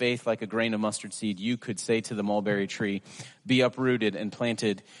had faith like a grain of mustard seed, you could say to the mulberry tree, be uprooted and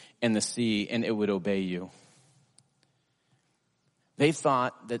planted in the sea, and it would obey you. They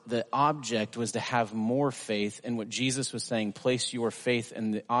thought that the object was to have more faith, and what Jesus was saying, place your faith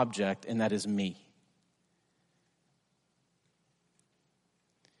in the object, and that is me.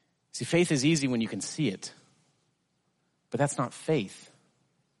 See, faith is easy when you can see it, but that's not faith.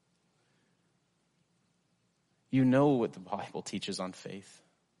 You know what the Bible teaches on faith.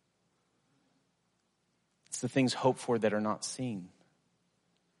 It's the things hoped for that are not seen.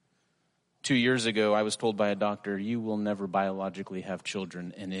 2 years ago, I was told by a doctor, you will never biologically have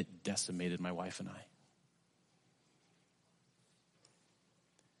children, and it decimated my wife and I.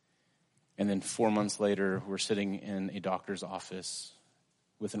 And then 4 months later, we're sitting in a doctor's office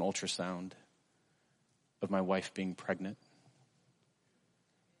with an ultrasound of my wife being pregnant.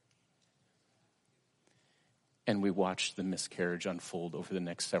 And we watched the miscarriage unfold over the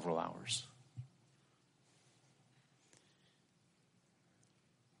next several hours.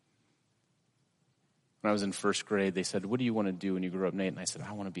 When I was in first grade, they said, what do you want to do when you grow up, Nate? And I said,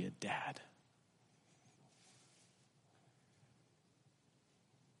 I want to be a dad.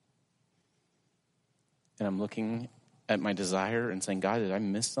 and I'm looking at my desire and saying, God, did I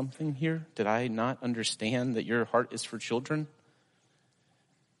miss something here? Did I not understand that your heart is for children?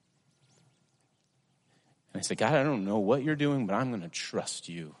 And I say, God, I don't know what you're doing, but I'm going to trust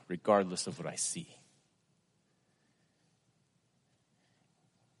you regardless of what I see.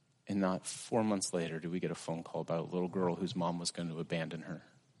 And not 4 months later do we get a phone call about a little girl whose mom was going to abandon her.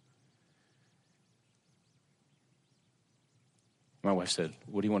 My wife said,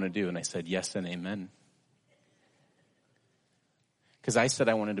 what do you want to do? And I said, yes and amen. Because I said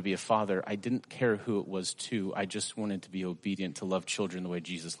I wanted to be a father. I didn't care who it was to. I just wanted to be obedient, to love children the way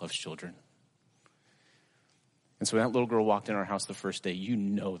Jesus loves children. And so when that little girl walked in our house the first day, you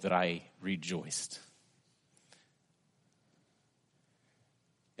know that I rejoiced.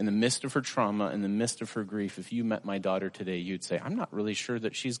 In the midst of her trauma, in the midst of her grief, if you met my daughter today, you'd say, I'm not really sure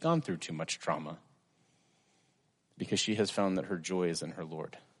that she's gone through too much trauma, because she has found that her joy is in her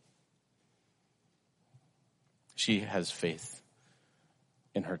Lord. She has faith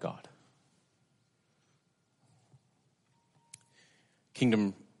in her God.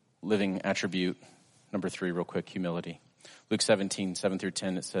 Kingdom living attribute number 3, real quick, humility. Luke 17, 7 through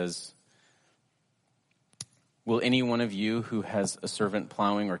 10, it says, will any one of you who has a servant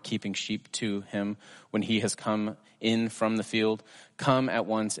plowing or keeping sheep to him when he has come in from the field, come at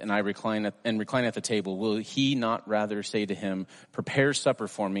once and recline at the table? Will he not rather say to him, prepare supper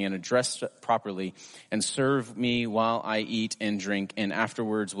for me and address properly and serve me while I eat and drink, and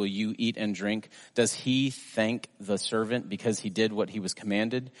afterwards will you eat and drink? Does he thank the servant because he did what he was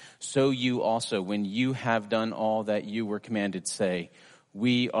commanded? So you also, when you have done all that you were commanded, say,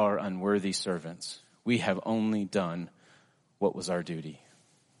 we are unworthy servants. We have only done what was our duty.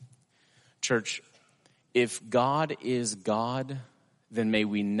 Church, if God is God, then may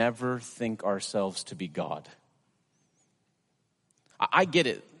we never think ourselves to be God. I get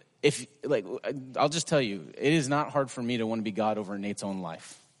it. I'll just tell you, it is not hard for me to want to be God over Nate's own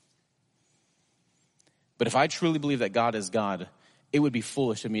life. But if I truly believe that God is God, it would be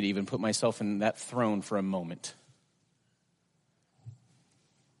foolish of me to even put myself in that throne for a moment.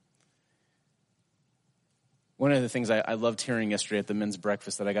 One of the things I loved hearing yesterday at the men's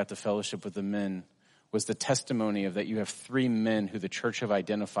breakfast that I got to fellowship with the men was the testimony of that you have 3 men who the church have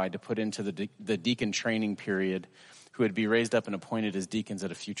identified to put into the deacon training period who would be raised up and appointed as deacons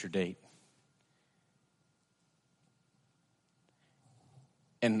at a future date.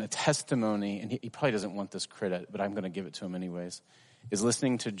 And the testimony, and he probably doesn't want this credit, but I'm going to give it to him anyways, is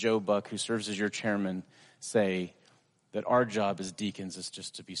listening to Joe Buck, who serves as your chairman, say that our job as deacons is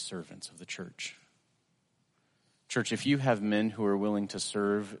just to be servants of the church. Church, if you have men who are willing to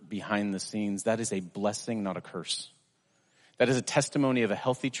serve behind the scenes, that is a blessing, not a curse. That is a testimony of a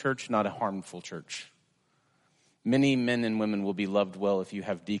healthy church, not a harmful church. Many men and women will be loved well if you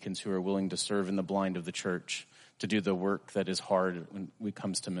have deacons who are willing to serve in the blind of the church, to do the work that is hard when it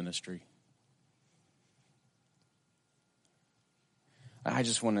comes to ministry. I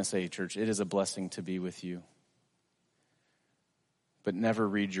just want to say, church, it is a blessing to be with you. But never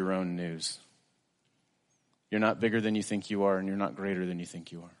read your own news. You're not bigger than you think you are, and you're not greater than you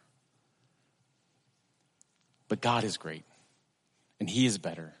think you are. But God is great, and he is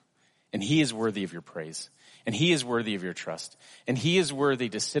better, and he is worthy of your praise, and he is worthy of your trust, and he is worthy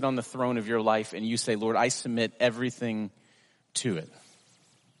to sit on the throne of your life, and you say, Lord, I submit everything to it.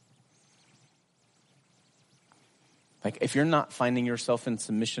 Like, if you're not finding yourself in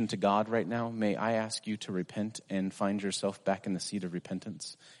submission to God right now, may I ask you to repent and find yourself back in the seat of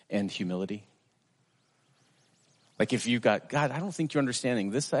repentance and humility? Like, if you've got, God, I don't think you're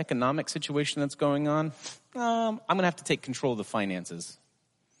understanding this economic situation that's going on. I'm going to have to take control of the finances.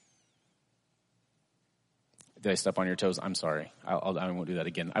 Did I step on your toes? I'm sorry. I won't do that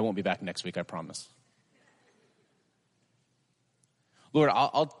again. I won't be back next week, I promise. Lord,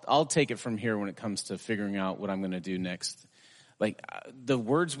 I'll take it from here when it comes to figuring out what I'm going to do next. Like, the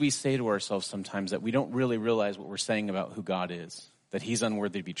words we say to ourselves sometimes that we don't really realize what we're saying about who God is, that he's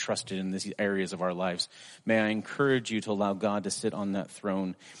unworthy to be trusted in these areas of our lives. May I encourage you to allow God to sit on that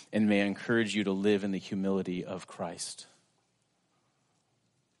throne, and may I encourage you to live in the humility of Christ.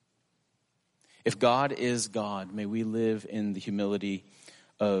 If God is God, may we live in the humility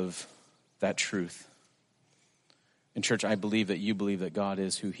of that truth. And church, I believe that you believe that God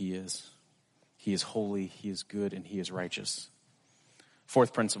is who he is. He is holy, he is good, and he is righteous.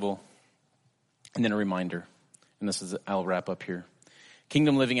 4th principle, and then a reminder. And I'll wrap up here.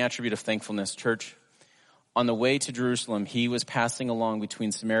 Kingdom living attribute of thankfulness. Church, On the way to Jerusalem, he was passing along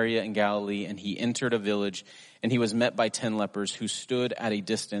between Samaria and Galilee, and he entered a village, and he was met by 10 lepers who stood at a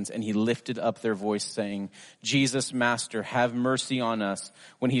distance, and he lifted up their voice, saying, Jesus, Master, have mercy on us.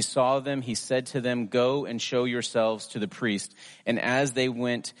 When he saw them, he said to them, go and show yourselves to the priest. And as they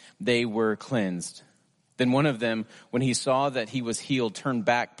went, they were cleansed. Then one of them, when he saw that he was healed, turned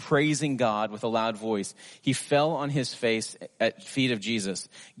back, praising God with a loud voice. He fell on his face at feet of Jesus,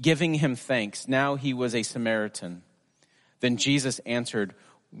 giving him thanks. Now he was a Samaritan. Then Jesus answered,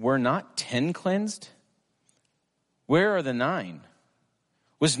 were not 10 cleansed? Where are the 9?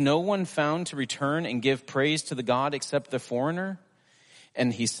 Was no one found to return and give praise to the God except the foreigner?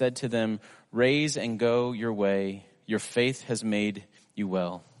 And he said to them, rise and go your way. Your faith has made you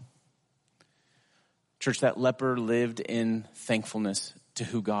well. Church, that leper lived in thankfulness to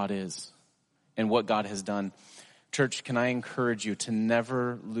who God is and what God has done. Church, can I encourage you to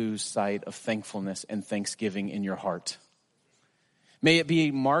never lose sight of thankfulness and thanksgiving in your heart? May it be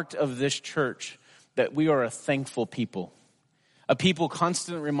marked of this church that we are a thankful people, a people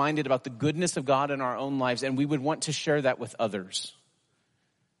constantly reminded about the goodness of God in our own lives, and we would want to share that with others.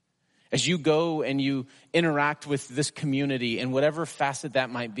 As you go and you interact with this community in whatever facet that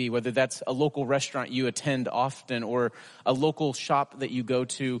might be, whether that's a local restaurant you attend often or a local shop that you go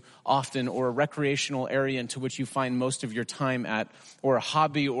to often or a recreational area into which you find most of your time at, or a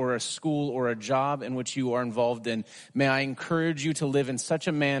hobby or a school or a job in which you are involved in, may I encourage you to live in such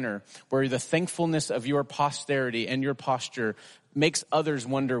a manner where the thankfulness of your posterity and your posture makes others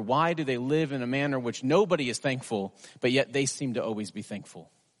wonder, why do they live in a manner which nobody is thankful, but yet they seem to always be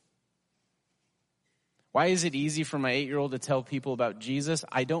thankful? Why is it easy for my 8-year-old to tell people about Jesus?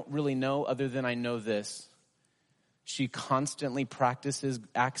 I don't really know, other than I know this. She constantly practices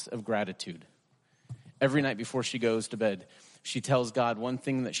acts of gratitude. Every night before she goes to bed, she tells God one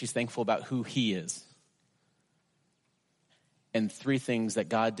thing that she's thankful about who he is. And 3 things that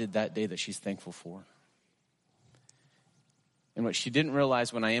God did that day that she's thankful for. And what she didn't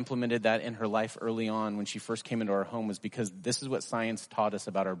realize when I implemented that in her life early on when she first came into our home was because this is what science taught us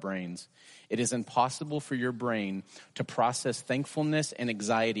about our brains. It is impossible for your brain to process thankfulness and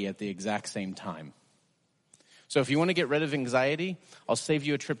anxiety at the exact same time. So if you want to get rid of anxiety, I'll save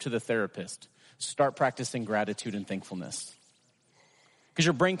you a trip to the therapist. Start practicing gratitude and thankfulness. Because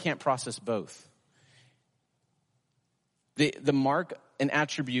your brain can't process both. The mark and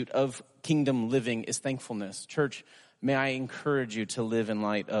attribute of kingdom living is thankfulness. Church, may I encourage you to live in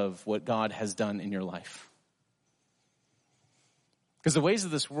light of what God has done in your life. Because the ways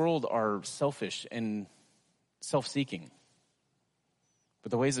of this world are selfish and self-seeking. But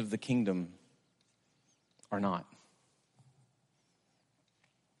the ways of the kingdom are not.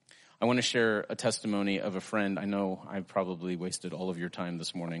 I want to share a testimony of a friend. I know I've probably wasted all of your time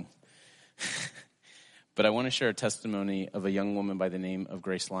this morning. But I want to share a testimony of a young woman by the name of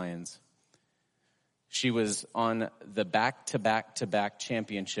Grace Lyons. She was on the back-to-back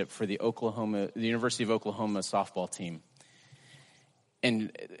championship for the University of Oklahoma softball team.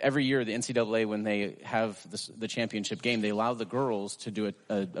 And every year, the NCAA, when they have the championship game, they allow the girls to do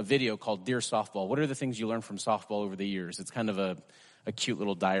a video called Dear Softball. What are the things you learned from softball over the years? It's kind of a cute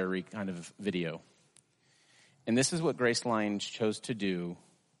little diary kind of video. And this is what Grace Lyons chose to do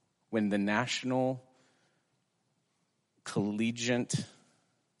when the National Collegiate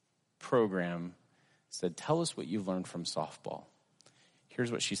Program said, tell us what you've learned from softball.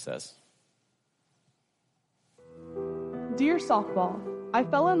 Here's what she says. Dear softball, I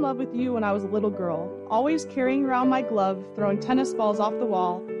fell in love with you when I was a little girl, always carrying around my glove, throwing tennis balls off the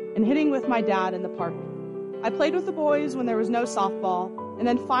wall, and hitting with my dad in the park. I played with the boys when there was no softball, and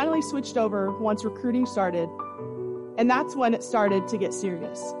then finally switched over once recruiting started. And that's when it started to get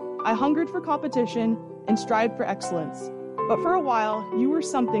serious. I hungered for competition and strived for excellence. But for a while, you were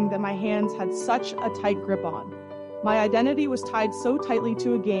something that my hands had such a tight grip on. My identity was tied so tightly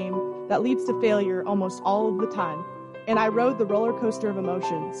to a game that leads to failure almost all of the time, and I rode the roller coaster of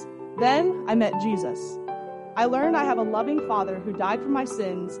emotions. Then I met Jesus. I learned I have a loving Father who died for my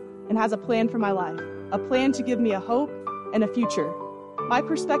sins and has a plan for my life, a plan to give me a hope and a future. My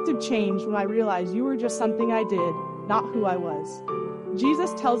perspective changed when I realized you were just something I did, not who I was.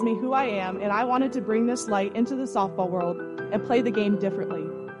 Jesus tells me who I am, and I wanted to bring this light into the softball world and play the game differently.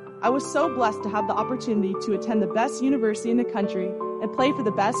 I was so blessed to have the opportunity to attend the best university in the country and play for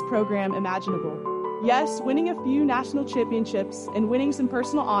the best program imaginable. Yes, winning a few national championships and winning some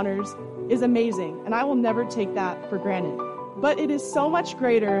personal honors is amazing, and I will never take that for granted. But it is so much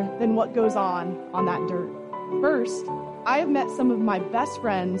greater than what goes on that dirt. First, I have met some of my best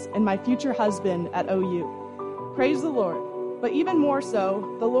friends and my future husband at OU. Praise the Lord. But even more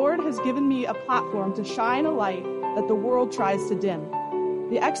so, the Lord has given me a platform to shine a light that the world tries to dim.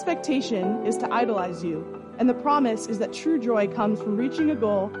 The expectation is to idolize you, and the promise is that true joy comes from reaching a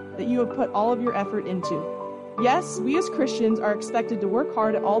goal that you have put all of your effort into. Yes, we as Christians are expected to work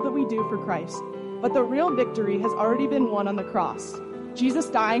hard at all that we do for Christ, but the real victory has already been won on the cross, Jesus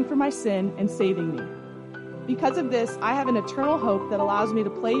dying for my sin and saving me. Because of this, I have an eternal hope that allows me to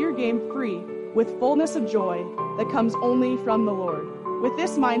play your game free with fullness of joy that comes only from the Lord. With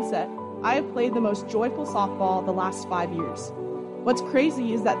this mindset, I have played the most joyful softball the last 5 years. What's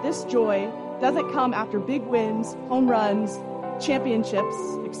crazy is that this joy doesn't come after big wins, home runs, championships,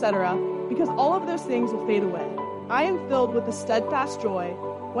 etc., because all of those things will fade away. I am filled with a steadfast joy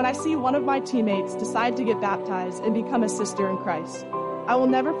when I see one of my teammates decide to get baptized and become a sister in Christ. I will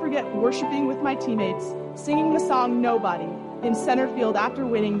never forget worshiping with my teammates, singing the song Nobody in center field after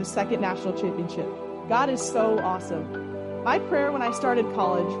winning the second national championship. God is so awesome. My prayer when I started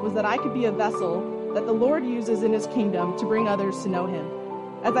college was that I could be a vessel that the Lord uses in his kingdom to bring others to know him.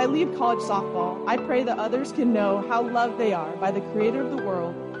 As I leave college softball, I pray that others can know how loved they are by the creator of the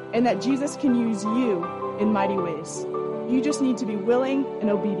world and that Jesus can use you in mighty ways. You just need to be willing and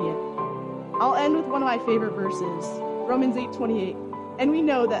obedient. I'll end with one of my favorite verses, Romans 8:28. And we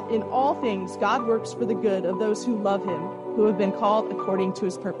know that in all things God works for the good of those who love him, who have been called according to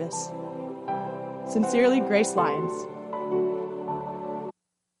his purpose. Sincerely, Grace Lyons.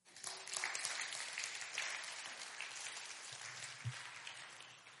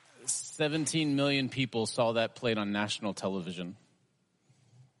 "17 million people saw that played on national television."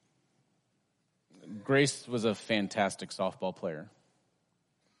 Grace was a fantastic softball player.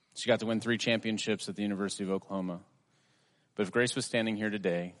 She got to win 3 championships at the University of Oklahoma. But if Grace was standing here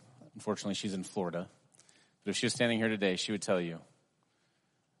today, unfortunately she's in Florida, but if she was standing here today, she would tell you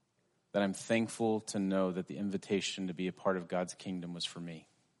that I'm thankful to know that the invitation to be a part of God's kingdom was for me.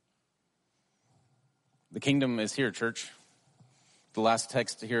 The kingdom is here, church. The last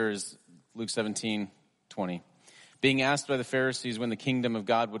text here is Luke 17:20. Being asked by the Pharisees when the kingdom of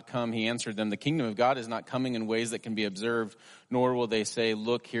God would come, he answered them, "The kingdom of God is not coming in ways that can be observed, nor will they say,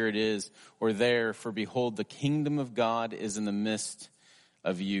 'Look, here it is,' or 'there,' for behold, the kingdom of God is in the midst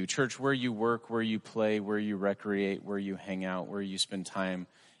of you." Church, where you work, where you play, where you recreate, where you hang out, where you spend time,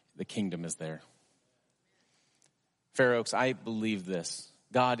 the kingdom is there. Fair Oaks, I believe this.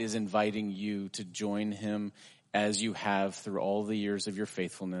 God is inviting you to join him as you have through all the years of your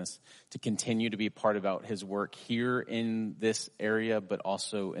faithfulness, to continue to be a part about his work here in this area, but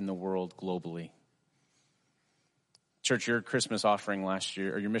also in the world globally. Church, your Christmas offering last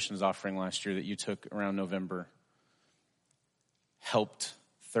year, or your missions offering last year that you took around November, helped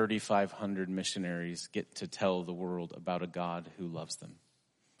 3,500 missionaries get to tell the world about a God who loves them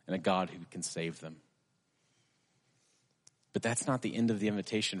and a God who can save them. But that's not the end of the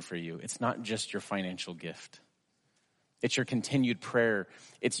invitation for you. It's not just your financial gift. It's your continued prayer.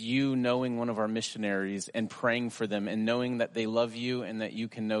 It's you knowing one of our missionaries and praying for them and knowing that they love you and that you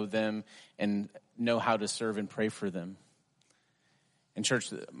can know them and know how to serve and pray for them. And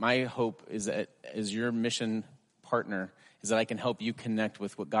church, my hope is that as your mission partner is that I can help you connect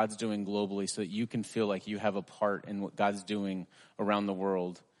with what God's doing globally so that you can feel like you have a part in what God's doing around the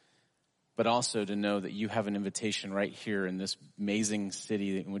world, but also to know that you have an invitation right here in this amazing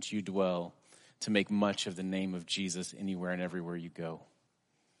city in which you dwell to make much of the name of Jesus anywhere and everywhere you go.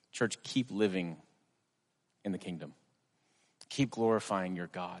 Church, keep living in the kingdom. Keep glorifying your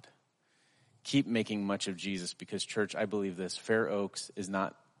God. Keep making much of Jesus because, church, I believe this. Fair Oaks is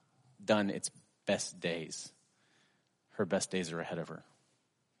not done its best days. Her best days are ahead of her.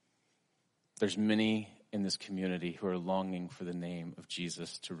 There's many in this community who are longing for the name of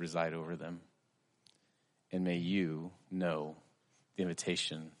Jesus to reside over them. And may you know the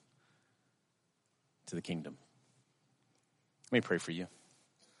invitation to the kingdom. Let me pray for you.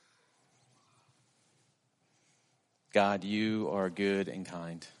 God, you are good and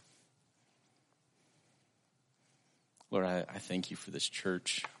kind. Lord, I thank you for this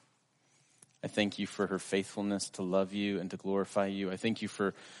church. I thank you for her faithfulness to love you and to glorify you. I thank you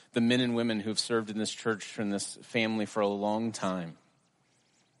for the men and women who have served in this church and this family for a long time.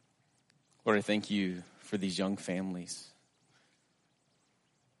 Lord, I thank you for these young families.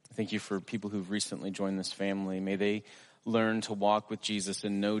 Thank you for people who've recently joined this family. May they learn to walk with Jesus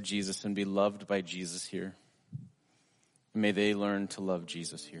and know Jesus and be loved by Jesus here. May they learn to love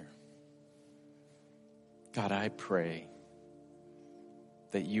Jesus here. God, I pray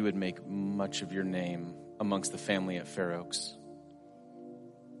that you would make much of your name amongst the family at Fair Oaks.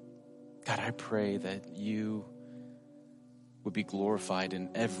 God, I pray that you would be glorified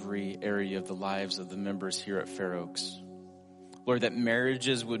in every area of the lives of the members here at Fair Oaks. Lord, that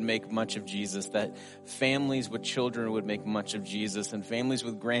marriages would make much of Jesus, that families with children would make much of Jesus, and families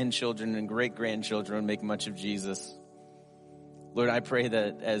with grandchildren and great-grandchildren would make much of Jesus. Lord, I pray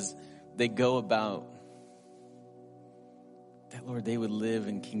that as they go about, that, Lord, they would live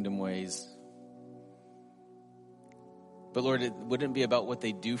in kingdom ways. But, Lord, it wouldn't be about what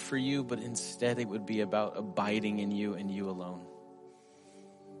they do for you, but instead it would be about abiding in you and you alone.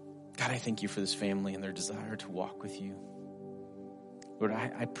 God, I thank you for this family and their desire to walk with you. Lord,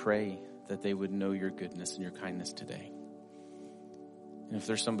 I pray that they would know your goodness and your kindness today. And if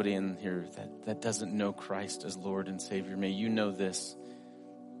there's somebody in here that doesn't know Christ as Lord and Savior, may you know this,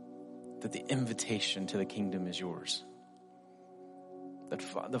 that the invitation to the kingdom is yours. That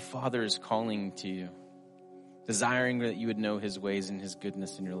the Father is calling to you, desiring that you would know his ways and his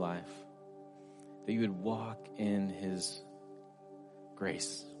goodness in your life, that you would walk in his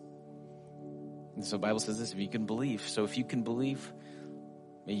grace. And so the Bible says this, if you can believe. So if you can believe,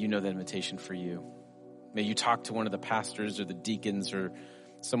 may you know that invitation for you. May you talk to one of the pastors or the deacons or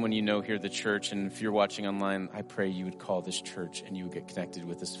someone you know here at the church. And if you're watching online, I pray you would call this church and you would get connected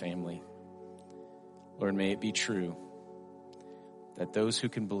with this family. Lord, may it be true that those who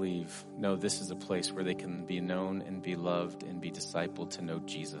can believe know this is a place where they can be known and be loved and be discipled to know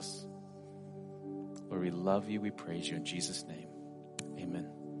Jesus. Lord, we love you. We praise you in Jesus' name. Amen.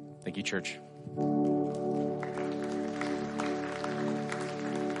 Thank you, church.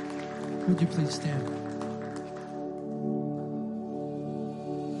 Would you please stand?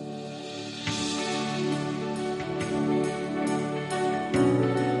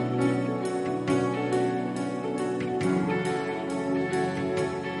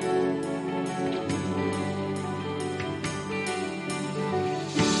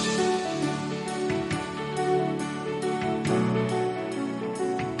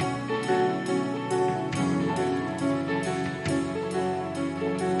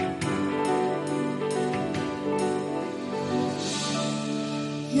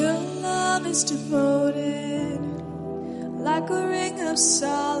 is devoted, like a ring of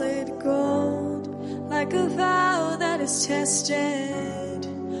solid gold, like a vow that is tested,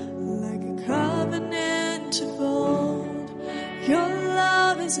 like a covenant of old. Your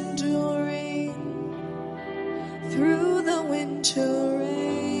love is enduring through the winter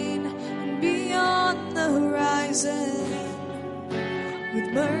rain and beyond the horizon,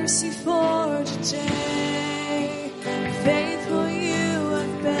 with mercy for today. Faithful you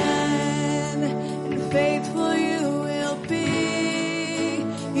have been, and faithful you will be.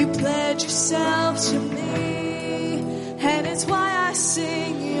 You pledge yourself to me, and it's why I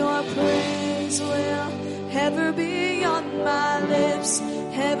sing. Your praise will ever be on my lips,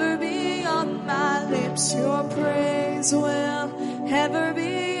 ever be on my lips. Your praise will ever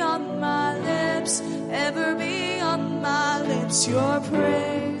be on my lips, ever be on my lips. Your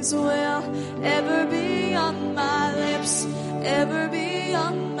praise will ever be on my lips, ever be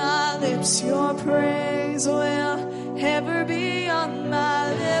on my lips. Your praise will ever be on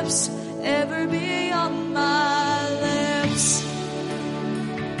my lips, ever be on my lips.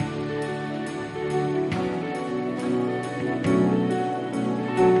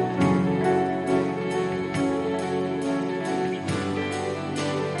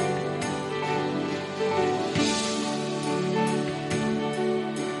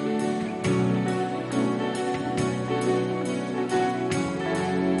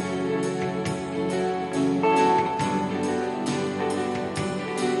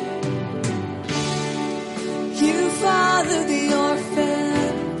 Father the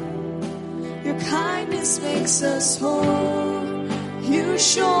orphan, your kindness makes us whole. You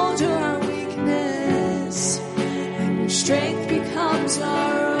shoulder our weakness, and your strength becomes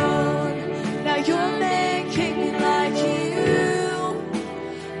our own. Now you're making me like you,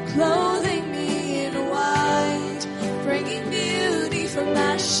 clothing me in white, bringing beauty from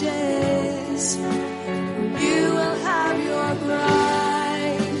ashes. You will have your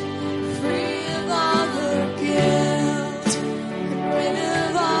bride, free of all her guilt, rid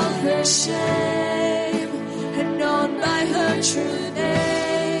of all her shame, and known by her true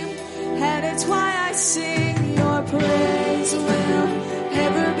name. And it's why I sing. Your praise will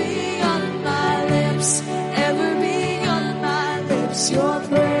ever be on my lips, ever be on my lips. Your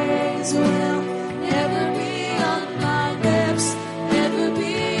praise will ever be on my lips, ever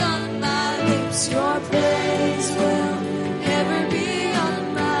be on my lips. Your praise will ever be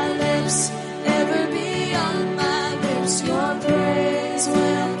on my lips, ever be on my lips. Your praise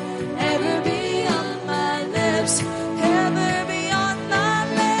will ever be on my lips, ever be on my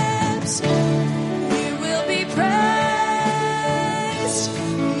lips. You will be praised,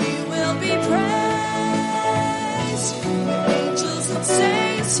 you will be praised.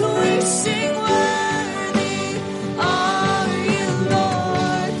 saints, we sing worthy are you,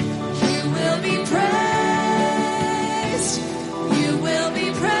 Lord. You will be praised. You will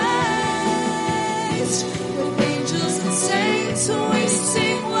be praised. With angels and saints, we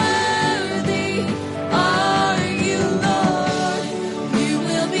sing worthy are you, Lord. You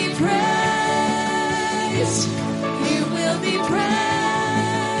will be praised. You will be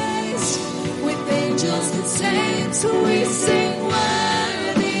praised. With angels and saints, we sing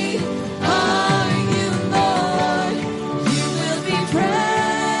worthy are you, Lord. You will be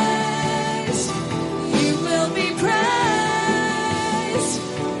praised. You will be praised.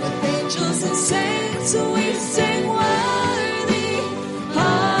 With angels and saints, we sing worthy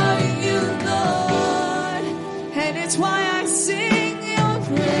are you, Lord. And it's why I sing your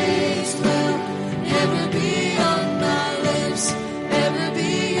praise will ever be on my lips, ever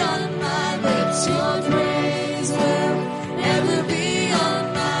be on my lips. Your praise will ever be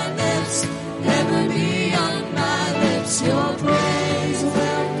on my lips, ever be on my lips. Your praise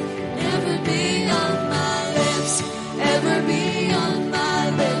will ever be on my lips, ever be on my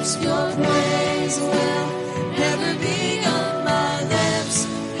lips. Your praise will ever be on my lips,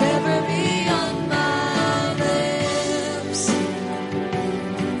 ever be on my lips.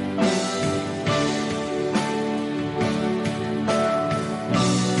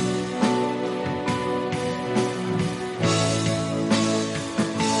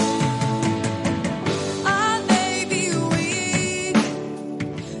 I may be weak,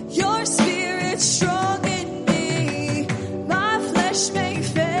 your spirit's strong in me. My flesh may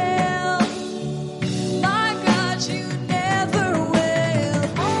fail, my God, you never will.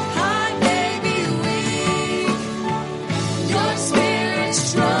 I may be weak, your spirit's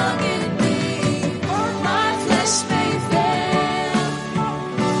strong in me. My flesh may fail,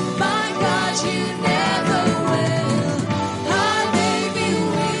 my God, you never will. I may be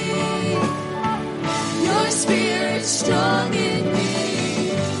weak, your spirit's strong in me.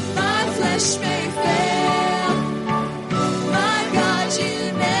 My flesh may fail, my God, you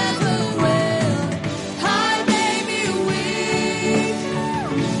never will. I may be weak,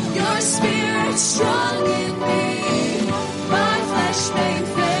 your spirit's strong in me. My flesh may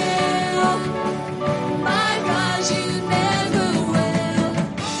fail, my God, you never will.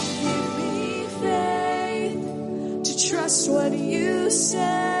 Give me faith to trust what you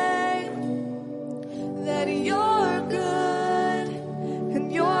say, that you're good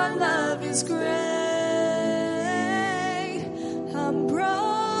and your love is great. I'm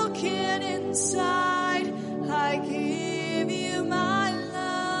broken inside, I give you my life.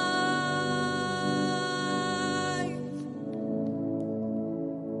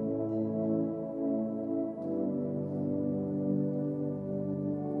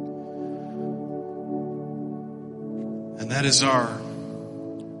 And that is our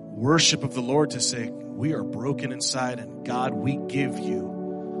worship of the Lord, to say, we are broken inside, and God, we give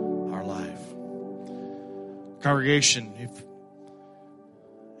you our life. Congregation,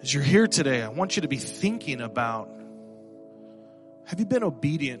 as you're here today, I want you to be thinking about, have you been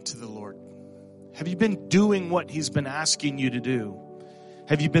obedient to the Lord? Have you been doing what He's been asking you to do?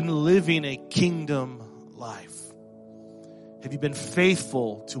 Have you been living a kingdom life? Have you been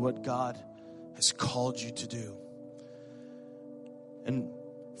faithful to what God has called you to do? And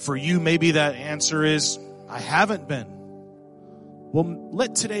for you, maybe that answer is, I haven't been. Well,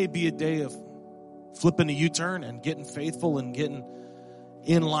 let today be a day of flipping a U-turn and getting faithful and getting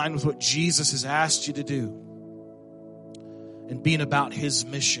in line with what Jesus has asked you to do, and being about His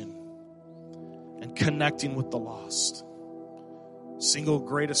mission and connecting with the lost. Single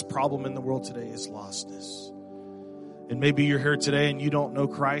greatest problem in the world today is lostness. And maybe you're here today and you don't know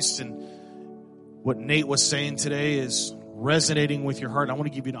Christ, and what Nate was saying today is resonating with your heart. I want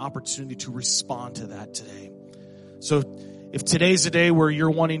to give you an opportunity to respond to that today. So if today's a day where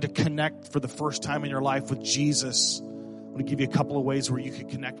you're wanting to connect for the first time in your life with Jesus, I want to give you a couple of ways where you can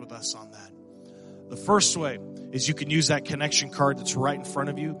connect with us on that. The first way is you can use that connection card that's right in front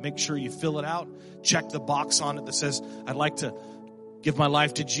of you. Make sure you fill it out. Check the box on it that says, I'd like to give my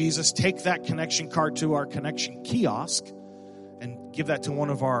life to Jesus. Take that connection card to our connection kiosk and give that to one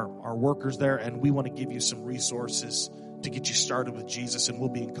of our workers there, and we want to give you some resources to get you started with Jesus, and we'll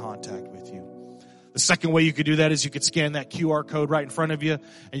be in contact with you. The second way you could do that is you could scan that QR code right in front of you,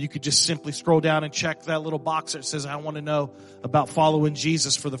 and you could just simply scroll down and check that little box that says, I want to know about following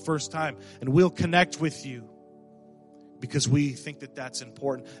Jesus for the first time. And we'll connect with you because we think that that's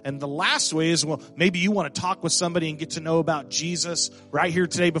important. And the last way is, well, maybe you want to talk with somebody and get to know about Jesus right here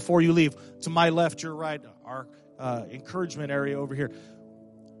today before you leave. To my left, your right, our encouragement area over here.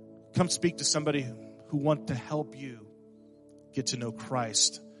 Come speak to somebody who wants to help you get to know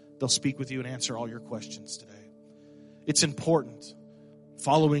Christ. They'll speak with you and answer all your questions today. It's important.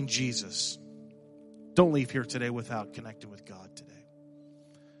 Following Jesus. Don't leave here today without connecting with God today.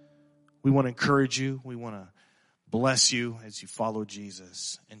 We want to encourage you. We want to bless you as you follow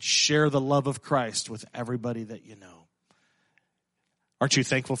Jesus and share the love of Christ with everybody that you know. Aren't you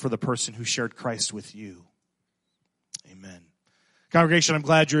thankful for the person who shared Christ with you? Amen. Congregation, I'm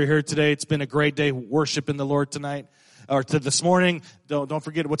glad you're here today. It's been a great day worshiping the Lord tonight. Or to this morning. Don't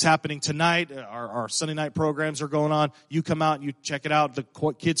forget what's happening tonight. Our Sunday night programs are going on. You come out and you check it out. The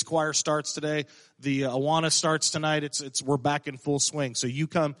kids choir starts today. The Awana starts tonight. We're back in full swing. So you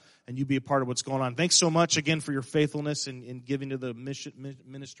come and you be a part of what's going on. Thanks so much again for your faithfulness in giving to the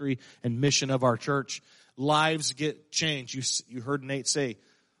ministry and mission of our church. Lives get changed. You heard Nate say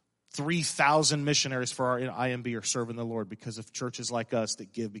 3,000 missionaries for our IMB are serving the Lord because of churches like us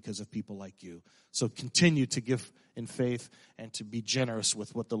that give because of people like you. So continue to give in faith and to be generous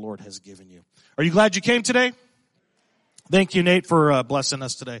with what the Lord has given you. Are you glad you came today? Thank you, Nate, for blessing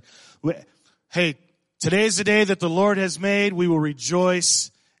us today. Hey, today is the day that the Lord has made. We will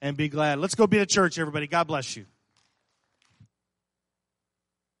rejoice and be glad. Let's go be the church, everybody. God bless you.